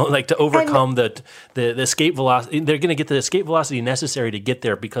 To overcome the escape velocity. They're going to get the escape velocity necessary to get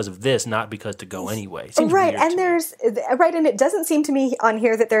there because of this, not because to go anyway. It seems right. weird And it doesn't seem to me on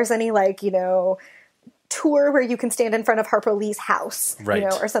here that there's any tour where you can stand in front of Harper Lee's house,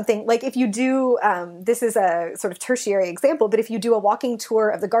 or something. Like if you do, this is a sort of tertiary example, but if you do a walking tour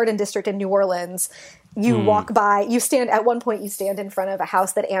of the Garden District in New Orleans, you walk by, you stand in front of a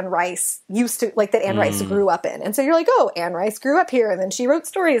house that Anne Rice Rice grew up in. And so you're like, oh, Anne Rice grew up here. And then she wrote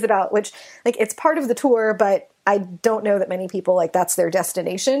stories about, which like it's part of the tour, but I don't know that many people like that's their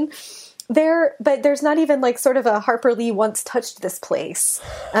destination. But there's not even like sort of a Harper Lee once touched this place,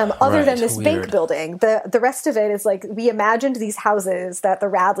 other than this bank building. The rest of it is like we imagined these houses that the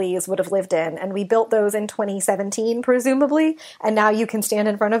Radleys would have lived in, and we built those in 2017, presumably, and now you can stand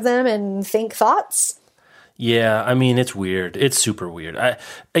in front of them and think thoughts. Yeah, I mean, it's weird. It's super weird.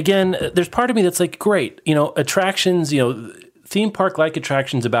 There's part of me that's like, great, attractions, theme park-like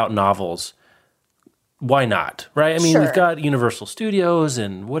attractions about novels. Why not, right? I mean, We've got Universal Studios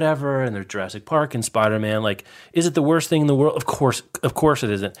and whatever, and there's Jurassic Park and Spider-Man. Like, is it the worst thing in the world? Of course it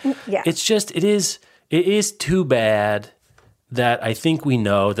isn't. Yeah. It's just, it is too bad that I think we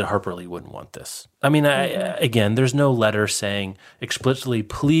know that Harper Lee wouldn't want this. I mean, again, there's no letter saying explicitly,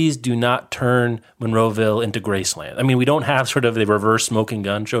 please do not turn Monroeville into Graceland. I mean, we don't have sort of the reverse Smoking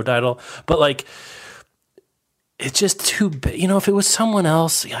Gun show title, but like, it's just too big. If it was someone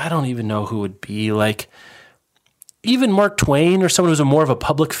else, I don't even know who it would be. Like, even Mark Twain or someone who's more of a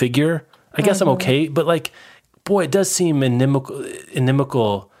public figure, I guess I'm okay. But like, boy, it does seem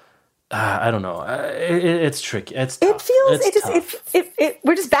inimical. I don't know. It's tricky. It's tough. It feels.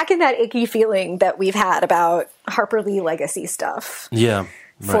 We're just back in that icky feeling that we've had about Harper Lee legacy stuff. Yeah.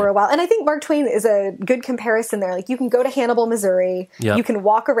 For a while. And I think Mark Twain is a good comparison there. Like you can go to Hannibal, Missouri, you can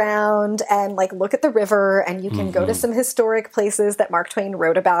walk around and like look at the river, and you can go to some historic places that Mark Twain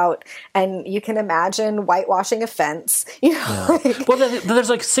wrote about, and you can imagine whitewashing a fence. Well, there's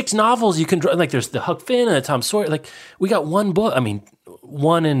like 6 novels you can draw. Like there's the Huck Finn and the Tom Sawyer. Like we got one book. I mean,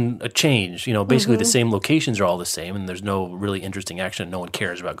 one in a change. Basically the same locations are all the same, and there's no really interesting action. No one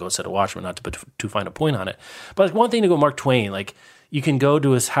cares about Go Set a Watchman, not to put too fine a point on it. But like one thing to go Mark Twain, like. You can go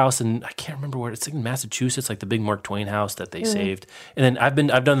to his house, and I can't remember where it's in Massachusetts, like the big Mark Twain house that they saved. And then I've done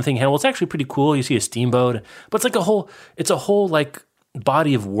the thing in Hannibal. It's actually pretty cool. You see a steamboat, but it's like a whole like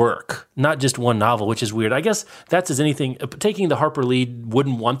body of work, not just one novel, which is weird. I guess that's as anything. Taking the Harper Lee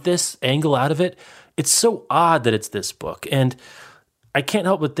wouldn't want this angle out of it. It's so odd that it's this book, and I can't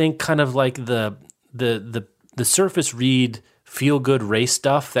help but think kind of like the surface read feel good race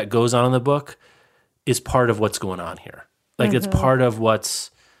stuff that goes on in the book is part of what's going on here. Like it's part of what's,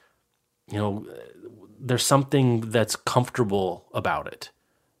 there's something that's comfortable about it.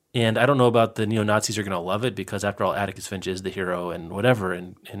 And I don't know about the neo-Nazis are going to love it because, after all, Atticus Finch is the hero and whatever,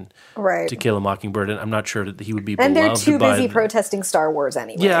 and To Kill a Mockingbird, and I'm not sure that he would be beloved. And they're too busy protesting Star Wars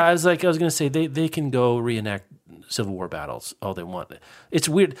anyway. Yeah, I was going to say they can go reenact Civil War battles all they want. It's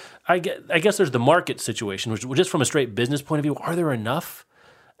weird. I guess there's the market situation, which just from a straight business point of view, are there enough?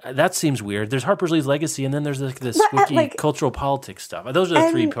 That seems weird. There's Harper's Lee's legacy, and then there's this spooky cultural politics stuff. Those are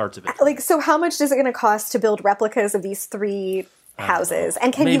the three parts of it. So how much is it going to cost to build replicas of these three houses?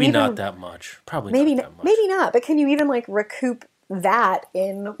 And can maybe you even, not that much. Probably maybe not that much. Maybe not. But can you even recoup that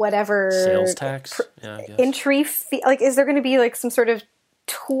in whatever sales tax entry fee? Is there going to be some sort of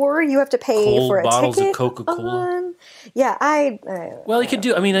tour you have to pay for a bottles ticket of Coca-Cola? Yeah, well, you could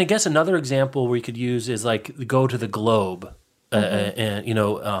do. I guess another example we could use is go to the Globe,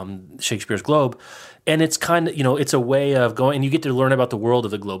 and Shakespeare's Globe. And it's kind of, it's a way of going, and you get to learn about the world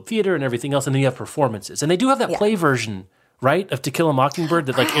of the Globe Theater and everything else, and then you have performances. And they do have that play version, right, of To Kill a Mockingbird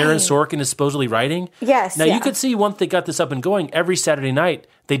that Aaron Sorkin is supposedly writing. Yes. Now, you could see once they got this up and going, every Saturday night,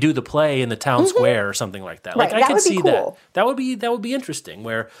 they do the play in the town square or something like that. Right. I could see cool. that. That would be interesting,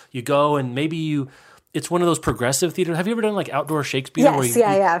 where you go and maybe it's one of those progressive theaters. Have you ever done outdoor Shakespeare? Yes,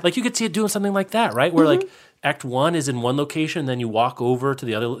 yeah. You could see it doing something like that, right? Where Act 1 is in one location, then you walk over to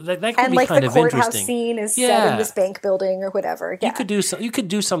the other. That could be kind of interesting. And the courthouse scene is set in this bank building or whatever. Yeah. You could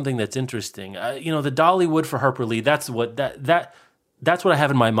do something that's interesting. The Dollywood for Harper Lee. That's what That's what I have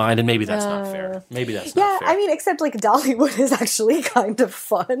in my mind, and maybe that's not fair. Maybe that's not fair. Yeah, except Dollywood is actually kind of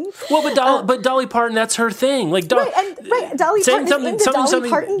fun. Well, but Dolly Parton, that's her thing. Dolly Parton is in the Dolly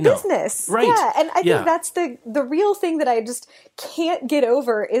Parton business. Right. Yeah, and I think that's the real thing that I just can't get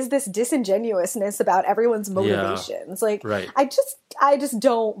over is this disingenuousness about everyone's motivations. Right. I just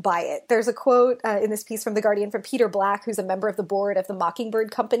don't buy it. There's a quote in this piece from The Guardian from Peter Black, who's a member of the board of the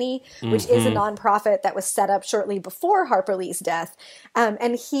Mockingbird Company, which is a nonprofit that was set up shortly before Harper Lee's death.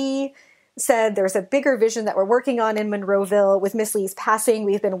 And he said, there's a bigger vision that we're working on in Monroeville. With Miss Lee's passing,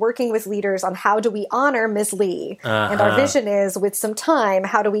 we've been working with leaders on how do we honor Miss Lee. And our vision is, with some time,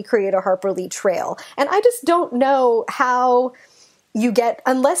 how do we create a Harper Lee trail? And I just don't know how you get,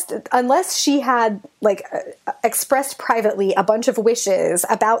 unless she had expressed privately a bunch of wishes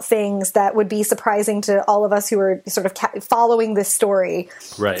about things that would be surprising to all of us who are sort of following this story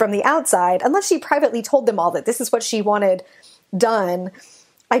from the outside, unless she privately told them all that this is what she wanted done,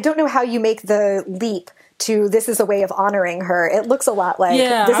 I don't know how you make the leap to this is a way of honoring her. It looks a lot like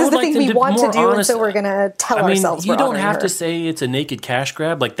this is the thing we want to do, and so we're going to tell ourselves we're honoring her. You don't have to say it's a naked cash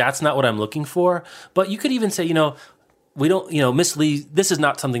grab. That's not what I'm looking for. But you could even say, we don't, Miss Lee, this is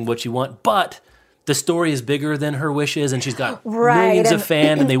not something what you want, but the story is bigger than her wishes, and she's got millions of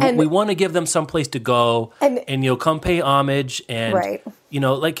fans, and we want to give them some place to go, and come pay homage, and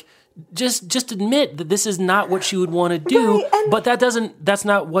just admit that this is not what she would want to do, but that's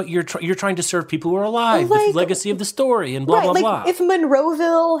not what you're trying to serve people who are alive, the legacy of the story, and blah, blah, blah. If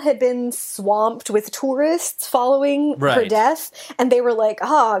Monroeville had been swamped with tourists following her death, and they were like,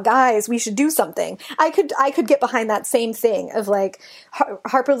 guys, we should do something, I could get behind that same thing of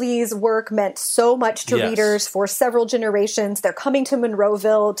Harper Lee's work meant so much to readers for several generations. They're coming to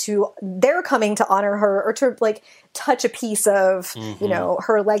Monroeville they're coming to honor her, or to touch a piece of,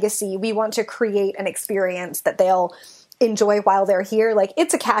 her legacy. We want to create an experience that they'll enjoy while they're here.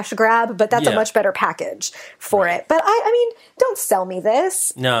 It's a cash grab, but that's a much better package for it. But don't sell me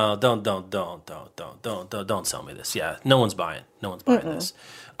this. No, don't sell me this. Yeah, no one's buying this.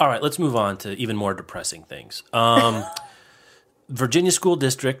 All right, let's move on to even more depressing things. Virginia School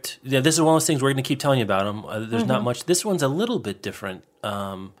District. Yeah, this is one of those things we're going to keep telling you about them. There's not much. This one's a little bit different.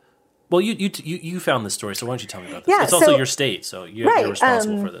 Well, you found this story, so why don't you tell me about this? It's also your state, so you're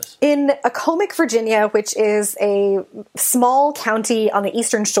responsible for this. In Accomack, Virginia, which is a small county on the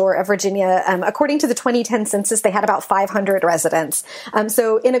eastern shore of Virginia, according to the 2010 census, they had about 500 residents.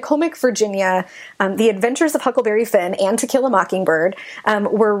 So in Accomack, Virginia, The Adventures of Huckleberry Finn and To Kill a Mockingbird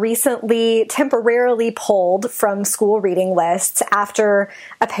were recently temporarily pulled from school reading lists after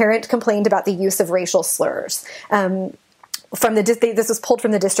a parent complained about the use of racial slurs. This was pulled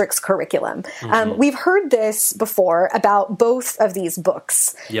from the district's curriculum. We've heard this before about both of these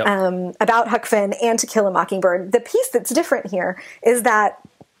books, about Huck Finn and To Kill a Mockingbird. The piece that's different here is that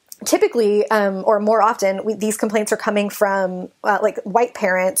typically, or more often, these complaints are coming from white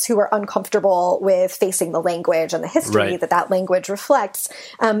parents who are uncomfortable with facing the language and the history that language reflects.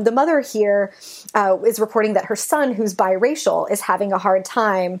 The mother here is reporting that her son, who's biracial, is having a hard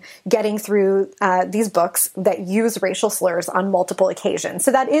time getting through these books that use racial slurs on multiple occasions.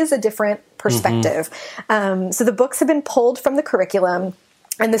 So that is a different perspective. So the books have been pulled from the curriculum.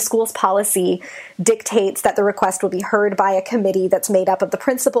 And the school's policy dictates that the request will be heard by a committee that's made up of the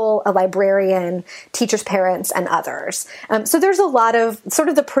principal, a librarian, teachers' parents, and others. So there's a lot of sort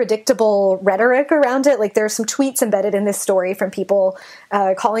of the predictable rhetoric around it. Like there's some tweets embedded in this story from people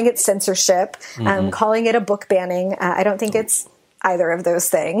calling it censorship, calling it a book banning. I don't think it's either of those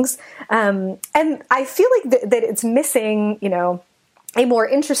things. And I feel like that it's missing, a more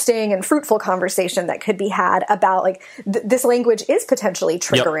interesting and fruitful conversation that could be had about like this language is potentially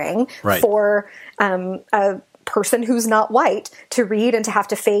triggering for a person who's not white to read and to have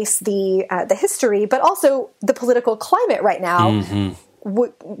to face the history, but also the political climate right now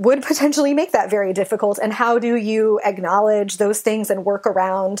would potentially make that very difficult. And how do you acknowledge those things and work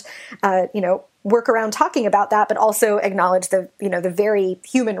around talking about that, but also acknowledge the very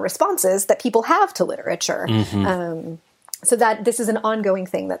human responses that people have to literature. So that this is an ongoing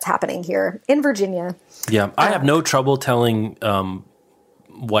thing that's happening here in Virginia. Yeah, I have no trouble telling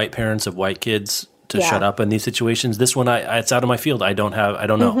white parents of white kids to shut up in these situations. This one, it's out of my field. I don't know. I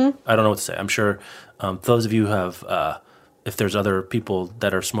don't know what to say. I'm sure those of you who have, if there's other people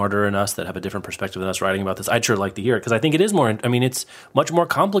that are smarter than us that have a different perspective than us writing about this, I'd sure like to hear it because I think it is more. I mean, it's much more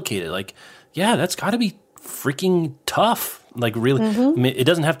complicated. Like, yeah, that's got to be freaking tough. Like, really, I mean, it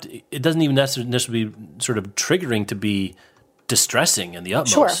doesn't even necessarily be sort of triggering to be distressing in the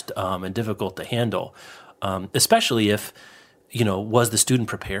utmost and difficult to handle, especially if, was the student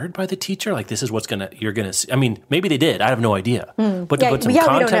prepared by the teacher? Like, this is you're gonna see. I mean, maybe they did. I have no idea. But to put some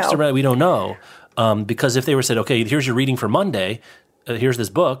context around it, we don't know. Because if they were said, okay, here's your reading for Monday, here's this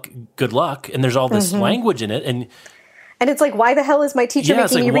book, good luck, and there's all this language in it, and it's like, why the hell is my teacher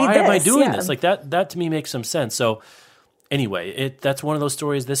making me read this? Why am I doing this? Like that to me makes some sense. So anyway, that's one of those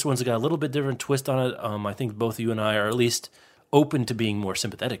stories. This one's got a little bit different twist on it. I think both you and I are at least open to being more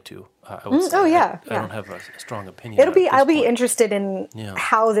sympathetic to. I would say. I don't have a strong opinion. I'll be interested in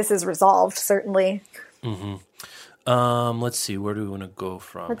how this is resolved. Certainly. Let's see. Where do we want to go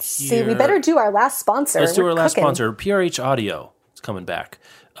from? Let's see. We better do our last sponsor. Let's do our last sponsor. PRH Audio is coming back.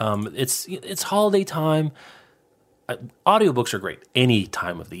 It's holiday time. Audiobooks are great any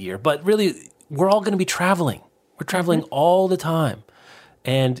time of the year, but really, we're all going to be traveling. We're traveling all the time,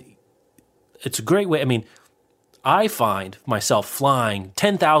 and it's a great way. I mean, I find myself flying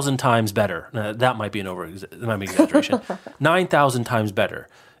 10,000 times better. That might be an exaggeration. 9,000 times better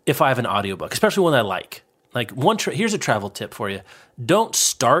if I have an audiobook, especially one I like. Like here's a travel tip for you. Don't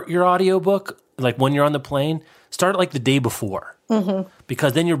start your audiobook like when you're on the plane. Start it like the day before.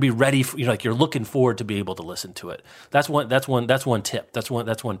 Because then you'll be ready for, you're looking forward to be able to listen to it. That's one tip. That's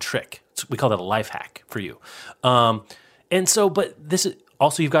one trick. We call that a life hack for you. And so, but this is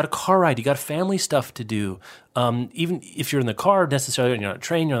also, you've got a car ride, you got family stuff to do. Even if you're in the car necessarily, you're on a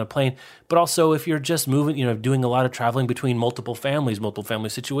train, you're on a plane, but also if you're just moving, doing a lot of traveling between multiple family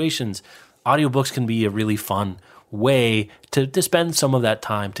situations, audiobooks can be a really fun way to spend some of that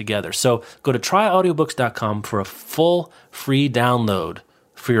time together. So go to tryaudiobooks.com for a full free download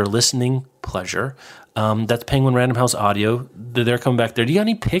for your listening pleasure. That's Penguin Random House Audio. They're coming back there. Do you got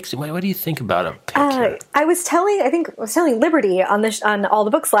any picks? What do you think about a pick here? I was telling Liberty on All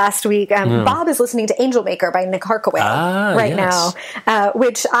the Books last week. Bob is listening to Angel Maker by Nick Harkaway now,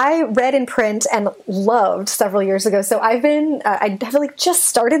 which I read in print and loved several years ago. So I have just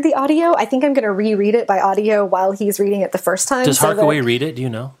started the audio. I think I'm going to reread it by audio while he's reading it the first time. Does Harkaway read it? Do you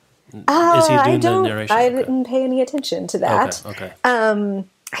know? Is he doing the narration? I didn't pay any attention to that. Okay.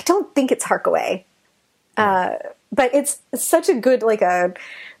 I don't think it's Harkaway. But it's such a good, like a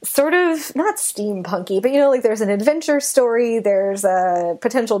sort of not steampunky, but like there's an adventure story. There's a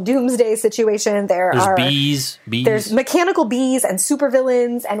potential doomsday situation. There's bees. There's mechanical bees and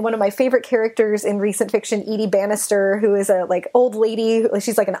supervillains. And one of my favorite characters in recent fiction, Edie Bannister, who is a old lady.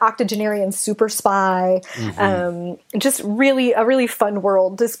 She's like an octogenarian super spy. Just a really fun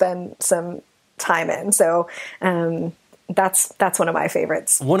world to spend some time in. So, that's one of my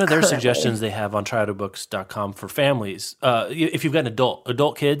favorites. One of their suggestions they have on tryaudiobooks.com for families, if you've got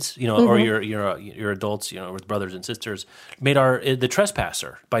adult kids, or you're adults, with brothers and sisters, made The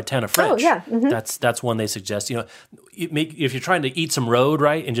Trespasser by Tana French. Oh, yeah. That's one they suggest. If you're trying to eat some road,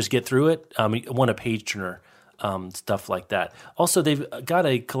 right, and just get through it, you want a page turner, stuff like that. Also, they've got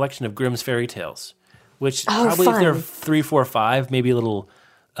a collection of Grimm's fairy tales, which probably fun. If they're 3, 4, 5, maybe a little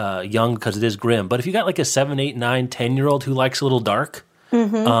young because it is Grimm. But if you got like a 7, 8, 9, 10-year-old who likes a little dark,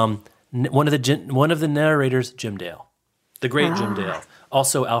 one of the narrators, Jim Dale, the great Jim Dale.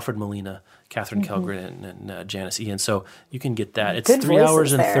 Also Alfred Molina, Catherine Kellgren, and Janice Ian. So you can get that. It's Good 3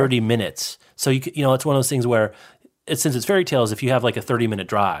 hours and there. 30 minutes. So it's one of those things where since it's fairy tales, if you have like a 30-minute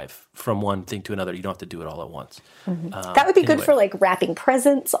drive, from one thing to another. You don't have to do it all at once. That would be good for like wrapping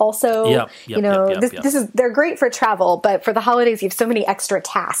presents also. They're great for travel, but for the holidays you have so many extra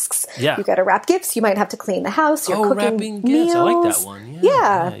tasks. Yeah. You got to wrap gifts, you might have to clean the house, you're cooking wrapping meals. gifts. I like that one.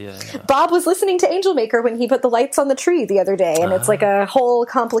 Yeah. Bob was listening to Angel Maker when he put the lights on the tree the other day, and it's like a whole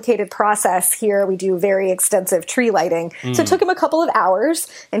complicated process here. We do very extensive tree lighting. So it took him a couple of hours,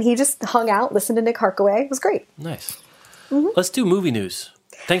 and he just hung out, listened to Nick Harkaway. It was great. Nice. Let's do movie news.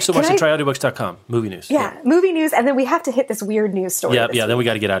 Thanks so much to tryaudiobooks.com. Movie news. Yeah, movie news, and then we have to hit this weird news story. Then we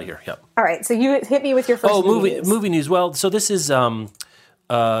got to get out of here. Yep. All right, so you hit me with your first movie news. Well, so this is Sherman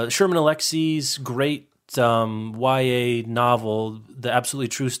Alexie's great YA novel, The Absolutely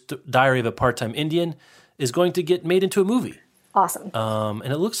True Diary of a Part-Time Indian, is going to get made into a movie. Awesome.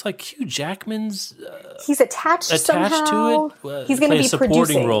 And it looks like Hugh Jackman's he's attached somehow. to it. He's going to be a supporting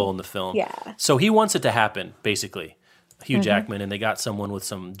producing. role in the film. Yeah. So he wants it to happen, basically. Hugh Jackman, and they got someone with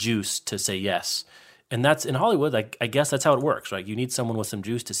some juice to say yes. And that's in Hollywood, I guess that's how it works, right? You need someone with some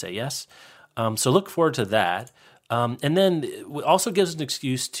juice to say yes. So look forward to that. And then it also gives us an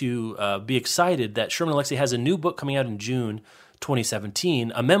excuse to be excited that Sherman Alexie has a new book coming out in June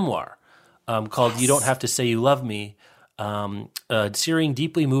 2017, a memoir called You Don't Have to Say You Love Me, a searing,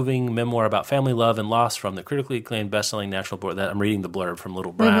 deeply moving memoir about family love and loss from the critically acclaimed best-selling national book. That I'm reading the blurb from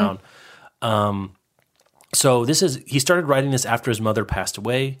Little Brown. So he started writing this after his mother passed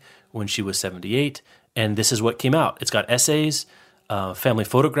away when she was 78, and this is what came out. It's got essays, family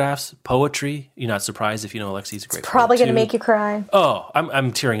photographs, poetry. You're not surprised if you know Alexie's a great poet. Probably going to make you cry. Oh,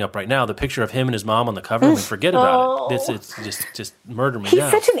 I'm tearing up right now. The picture of him and his mom on the cover, I mean, forget about it. It's just murder me now.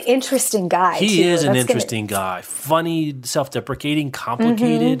 He's such an interesting guy, He is an interesting guy. Funny, self-deprecating,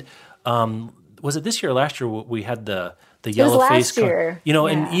 complicated. Was it this year or last year we had the yellow face?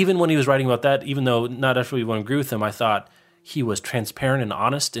 And even when he was writing about that, even though not everyone agree with him, I thought he was transparent and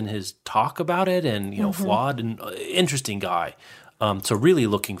honest in his talk about it, and flawed and interesting guy. So really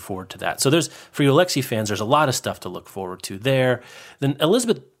looking forward to that. So for you Alexie fans, there's a lot of stuff to look forward to there. Then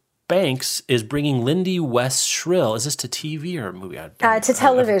Elizabeth Banks is bringing Lindy West Shrill. Is this to TV or a movie? To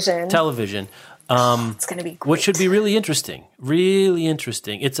television. Television. It's going to be great. Which should be really interesting. Really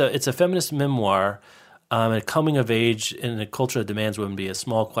interesting. It's a feminist memoir, a coming of age in a culture that demands women be as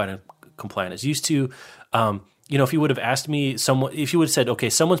small, quiet, and compliant as used to. If you would have asked me, if you would have said, okay,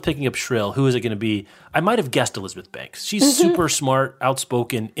 someone's picking up Shrill, who is it going to be? I might have guessed Elizabeth Banks. She's super smart,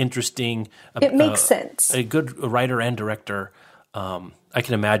 outspoken, interesting. It makes sense. A good writer and director. I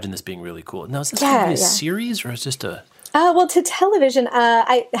can imagine this being really cool. Now, is this going to be a series or is this just a... to television,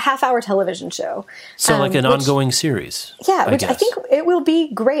 half-hour television show. So like an ongoing series. Yeah, which I think it will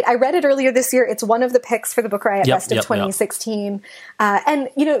be great. I read it earlier this year. It's one of the picks for the Book Riot Best of 2016. And,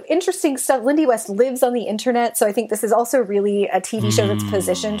 interesting stuff. Lindy West lives on the internet, so I think this is also really a TV show that's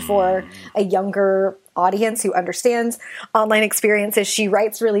positioned for a younger audience who understands online experiences. She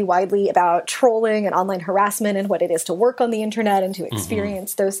writes really widely about trolling and online harassment and what it is to work on the internet and to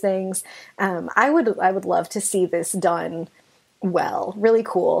experience those things. I would love to see this done well. Really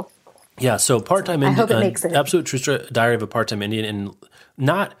cool. Yeah, so Part-Time Indian. I hope it makes it. Absolute True Diary of a Part-Time Indian, and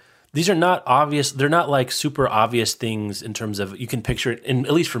these are not obvious. They're not like super obvious things in terms of you can picture it. And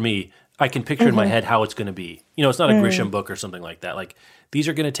at least for me, I can picture in my head how it's going to be. It's not a Grisham book or something like that. Like these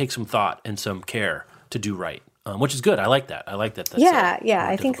are going to take some thought and some care to do right, which is good. I like that. That's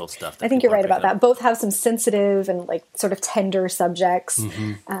I think stuff I think you're right about that. Both have some sensitive and like sort of tender subjects.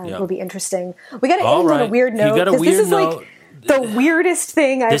 Will be interesting. We got to end on a weird note because this is like the weirdest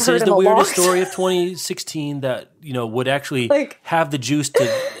thing I've heard in a long time. This is the weirdest story of 2016 that would actually have the juice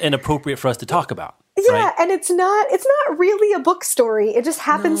and appropriate for us to talk about. Yeah, right? And it's not really a book story. It just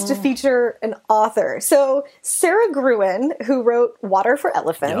happens to feature an author. So Sarah Gruen, who wrote Water for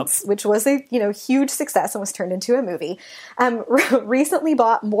Elephants, which was a huge success and was turned into a movie, recently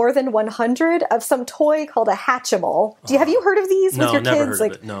bought more than 100 of some toy called a Hatchimal. Have you heard of these with your kids? Never heard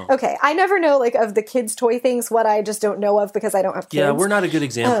of it, no. Okay, I never know of the kids' toy things. What I just don't know of because I don't have kids. Yeah, we're not a good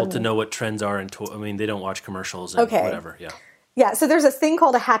example to know what trends are in toy. I mean, they don't watch commercials and whatever. Yeah. Yeah, so there's a thing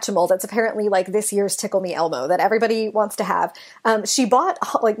called a Hatchimal that's apparently like this year's Tickle Me Elmo that everybody wants to have. She bought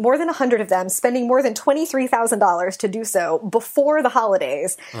more than 100 of them, spending more than $23,000 to do so before the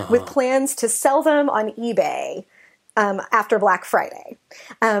holidays, with plans to sell them on eBay after Black Friday,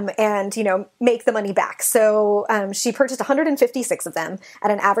 and, make the money back. So she purchased 156 of them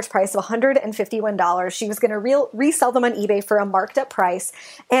at an average price of $151. She was going to resell them on eBay for a marked up price.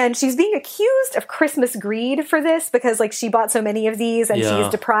 And she's being accused of Christmas greed for this because she bought so many of these and she's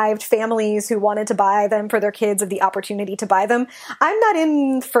deprived families who wanted to buy them for their kids of the opportunity to buy them. I'm not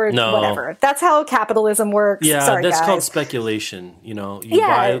in for whatever. That's how capitalism works. Yeah, Sorry, that's guys. called speculation.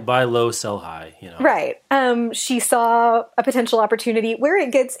 Buy low, sell high. Right. She saw a potential opportunity. Where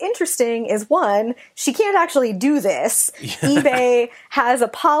it gets interesting is, one, she can't actually do this. eBay has a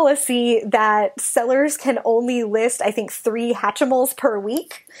policy that sellers can only list, I think, 3 Hatchimals per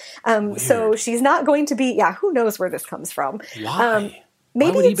week. So she's not going to be, who knows where this comes from. Why?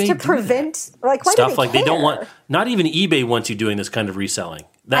 Maybe Why would it's eBay to prevent why stuff do they they don't care? want. Not even eBay wants you doing this kind of reselling.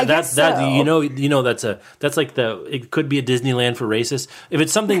 I guess so. That's like it could be a Disneyland for racists. If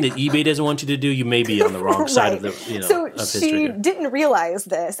it's something that eBay doesn't want you to do, you may be on the wrong side of the So of history. she didn't realize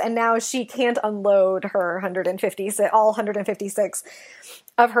this, and now she can't unload her 156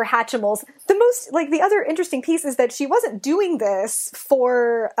 of her Hatchimals. The other interesting piece is that she wasn't doing this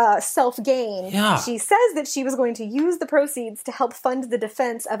for self-gain. Yeah. She says that she was going to use the proceeds to help fund the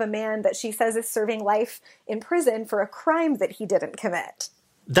defense of a man that she says is serving life in prison for a crime that he didn't commit.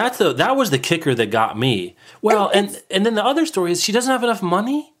 That was the kicker that got me. Well, and then the other story is she doesn't have enough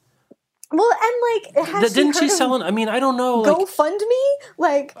money. Well, and didn't she sell it? I mean, I don't know.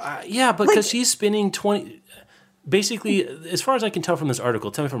 GoFundMe? Yeah, but because she's spending 20. Basically, as far as I can tell from this article,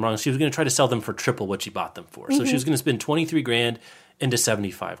 tell me if I'm wrong, she was going to try to sell them for triple what she bought them for. So she was going to spend $23,000 into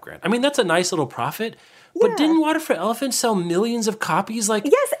 $75,000. I mean, that's a nice little profit. But didn't Water for Elephants sell millions of copies?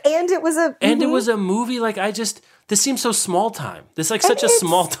 Yes, and it was it was a movie. This seems so small time. This such a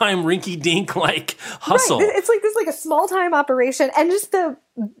small time rinky dink hustle. Right. It's a small time operation, and just the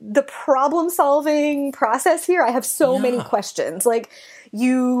problem solving process here. I have so many questions.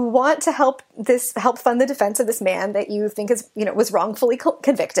 You want to help fund the defense of this man that you think was wrongfully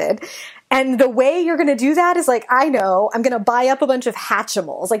convicted. And the way you're going to do that is I'm going to buy up a bunch of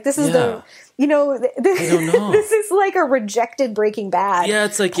Hatchimals. This is I don't know. This is like a rejected Breaking Bad. Yeah,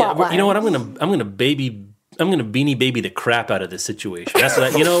 it's plotline. You know what? I'm going to Beanie Baby the crap out of this situation. That's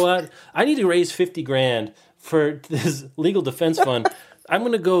what you know what? I need to raise $50,000 for this legal defense fund. I'm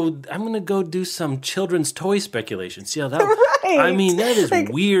gonna go do some children's toy speculation. See how that? Right. I mean, that is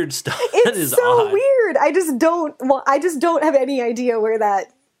weird stuff. That is so odd. weird. I just don't have any idea where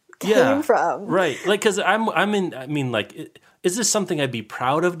that came from. Right. Because is this something I'd be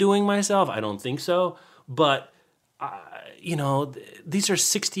proud of doing myself? I don't think so. But these are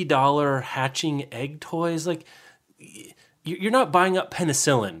 $60 hatching egg toys. You're not buying up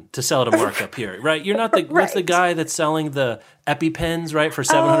penicillin to sell at a markup here, right? You're not what's the guy that's selling the EpiPens, right, for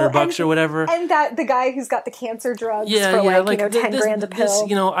 $700 or whatever, and that the guy who's got the cancer drugs for $10,000 a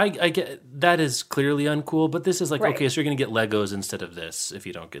pill. I get that is clearly uncool, but this is okay, so you're going to get Legos instead of this if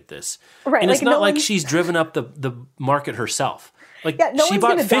you don't get this, right? And it's not she's driven up the market herself. No she one's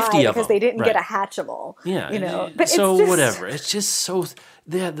bought die 50 of because them. they didn't get a Hatchimal. Yeah, But so it's just, whatever. It's just so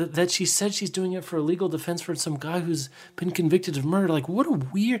that she said she's doing it for a legal defense for some guy who's been convicted of murder. What a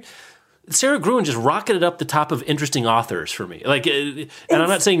weird. Sarah Gruen just rocketed up the top of interesting authors for me. And I'm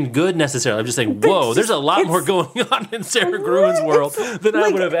not saying good necessarily. I'm just saying, whoa, there's a lot more going on in Sarah Gruen's world than I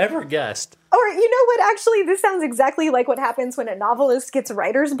would have ever guessed. Or you know what? Actually, this sounds exactly like what happens when a novelist gets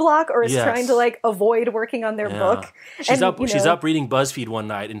writer's block or is trying to avoid working on their book. She's up reading BuzzFeed one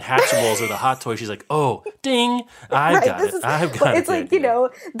night, and Hatchimals are the hot toy. She's like, "Oh, ding! I've got it. It's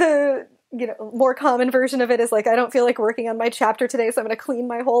the more common version of it is I don't feel like working on my chapter today, so I'm going to clean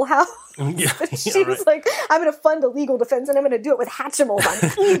my whole house. She's I'm going to fund a legal defense, and I'm going to do it with Hatchimals on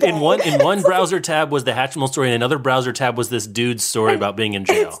eBay. in one browser tab was the Hatchimal story, and another browser tab was this dude's story about being in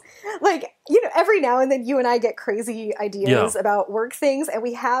jail. Every now and then you and I get crazy ideas about work things, and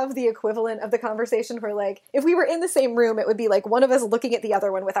we have the equivalent of the conversation where, if we were in the same room, it would be one of us looking at the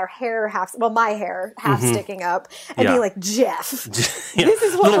other one with our hair my hair half sticking up, and being like, Jeff, this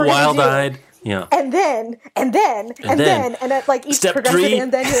is what we're wild-eyed. Yeah. And then, and at each Step progressive, 3,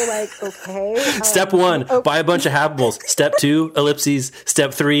 and then you're okay. Step 1, buy a bunch of Hatchimals. Step 2, ellipses.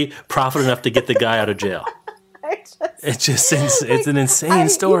 Step 3, profit enough to get the guy out of jail. It's an insane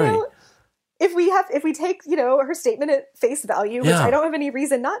story. If we take her statement at face value, which I don't have any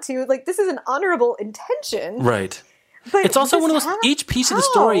reason not to, this is an honorable intention, right? But it's also one of those. Each piece of the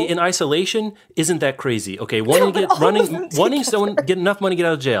story in isolation isn't that crazy. Okay, wanting someone get enough money to get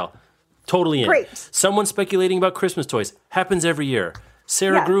out of jail, totally in. Great. Someone speculating about Christmas toys happens every year.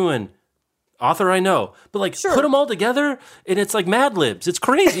 Sarah Gruen, author I know, but like put them all together and it's like Mad Libs. It's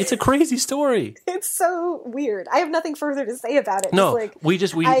crazy. It's a crazy story. It's so weird. I have nothing further to say about it. No, like, when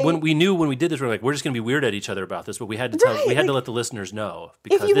we did this, we were like, we're just going to be weird at each other about this, but we had to to let the listeners know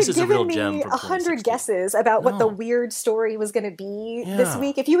because this is a real gem. If you had given me 100 guesses about what the weird story was going to be this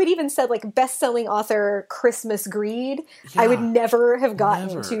week, if you had even said like best-selling author Christmas Greed, I would never have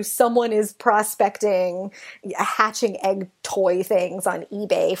gotten to someone is prospecting hatching egg toy things on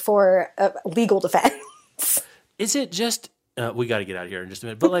eBay for legal defense. Is it just we got to get out of here in just a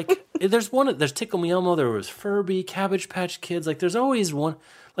minute, but like there's Tickle Me Elmo, there was Furby, Cabbage Patch Kids, like there's always one.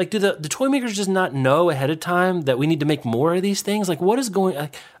 Like do the toy makers just not know ahead of time that we need to make more of these things? Like what is going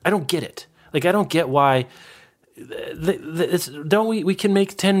I don't get it. Like I don't get why we can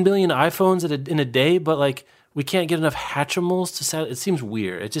make 10 billion iPhones in a day, but like we can't get enough Hatchimals to sell. It seems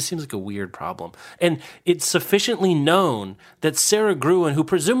weird. It just seems like a weird problem. And it's sufficiently known that Sarah Gruen, who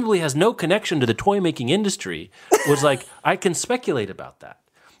presumably has no connection to the toy-making industry, was like, I can speculate about that.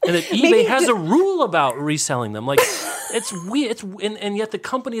 And that eBay has a rule about reselling them. Like, it's weird. And yet the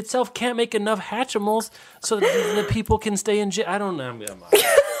company itself can't make enough Hatchimals so that people can stay in jail. I don't know.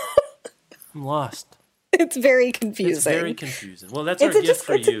 I'm lost. It's very confusing. It's very confusing. Well, that's our gift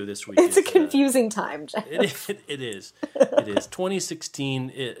for you this week. It's a confusing time, Jeff. It is. It is. 2016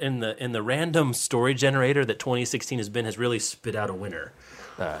 in the random story generator that 2016 has really spit out a winner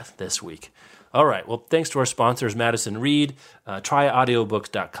this week. All right. Well, thanks to our sponsors, Madison Reed,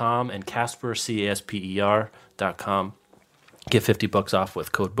 tryaudiobooks.com, and Casper, CASPER.com. Get $50 off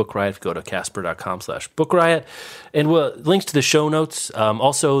with code BookRiot. Go to casper.com/BookRiot. And links to the show notes.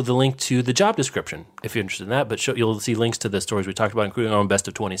 Also, the link to the job description, if you're interested in that. But you'll see links to the stories we talked about, including our own Best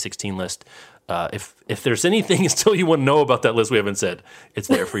of 2016 list. If there's anything still you want to know about that list we haven't said, it's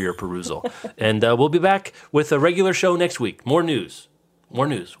there for your perusal. And we'll be back with a regular show next week. More news.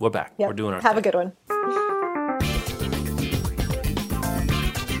 We're back. Yep. We're doing our Have thing. a good one.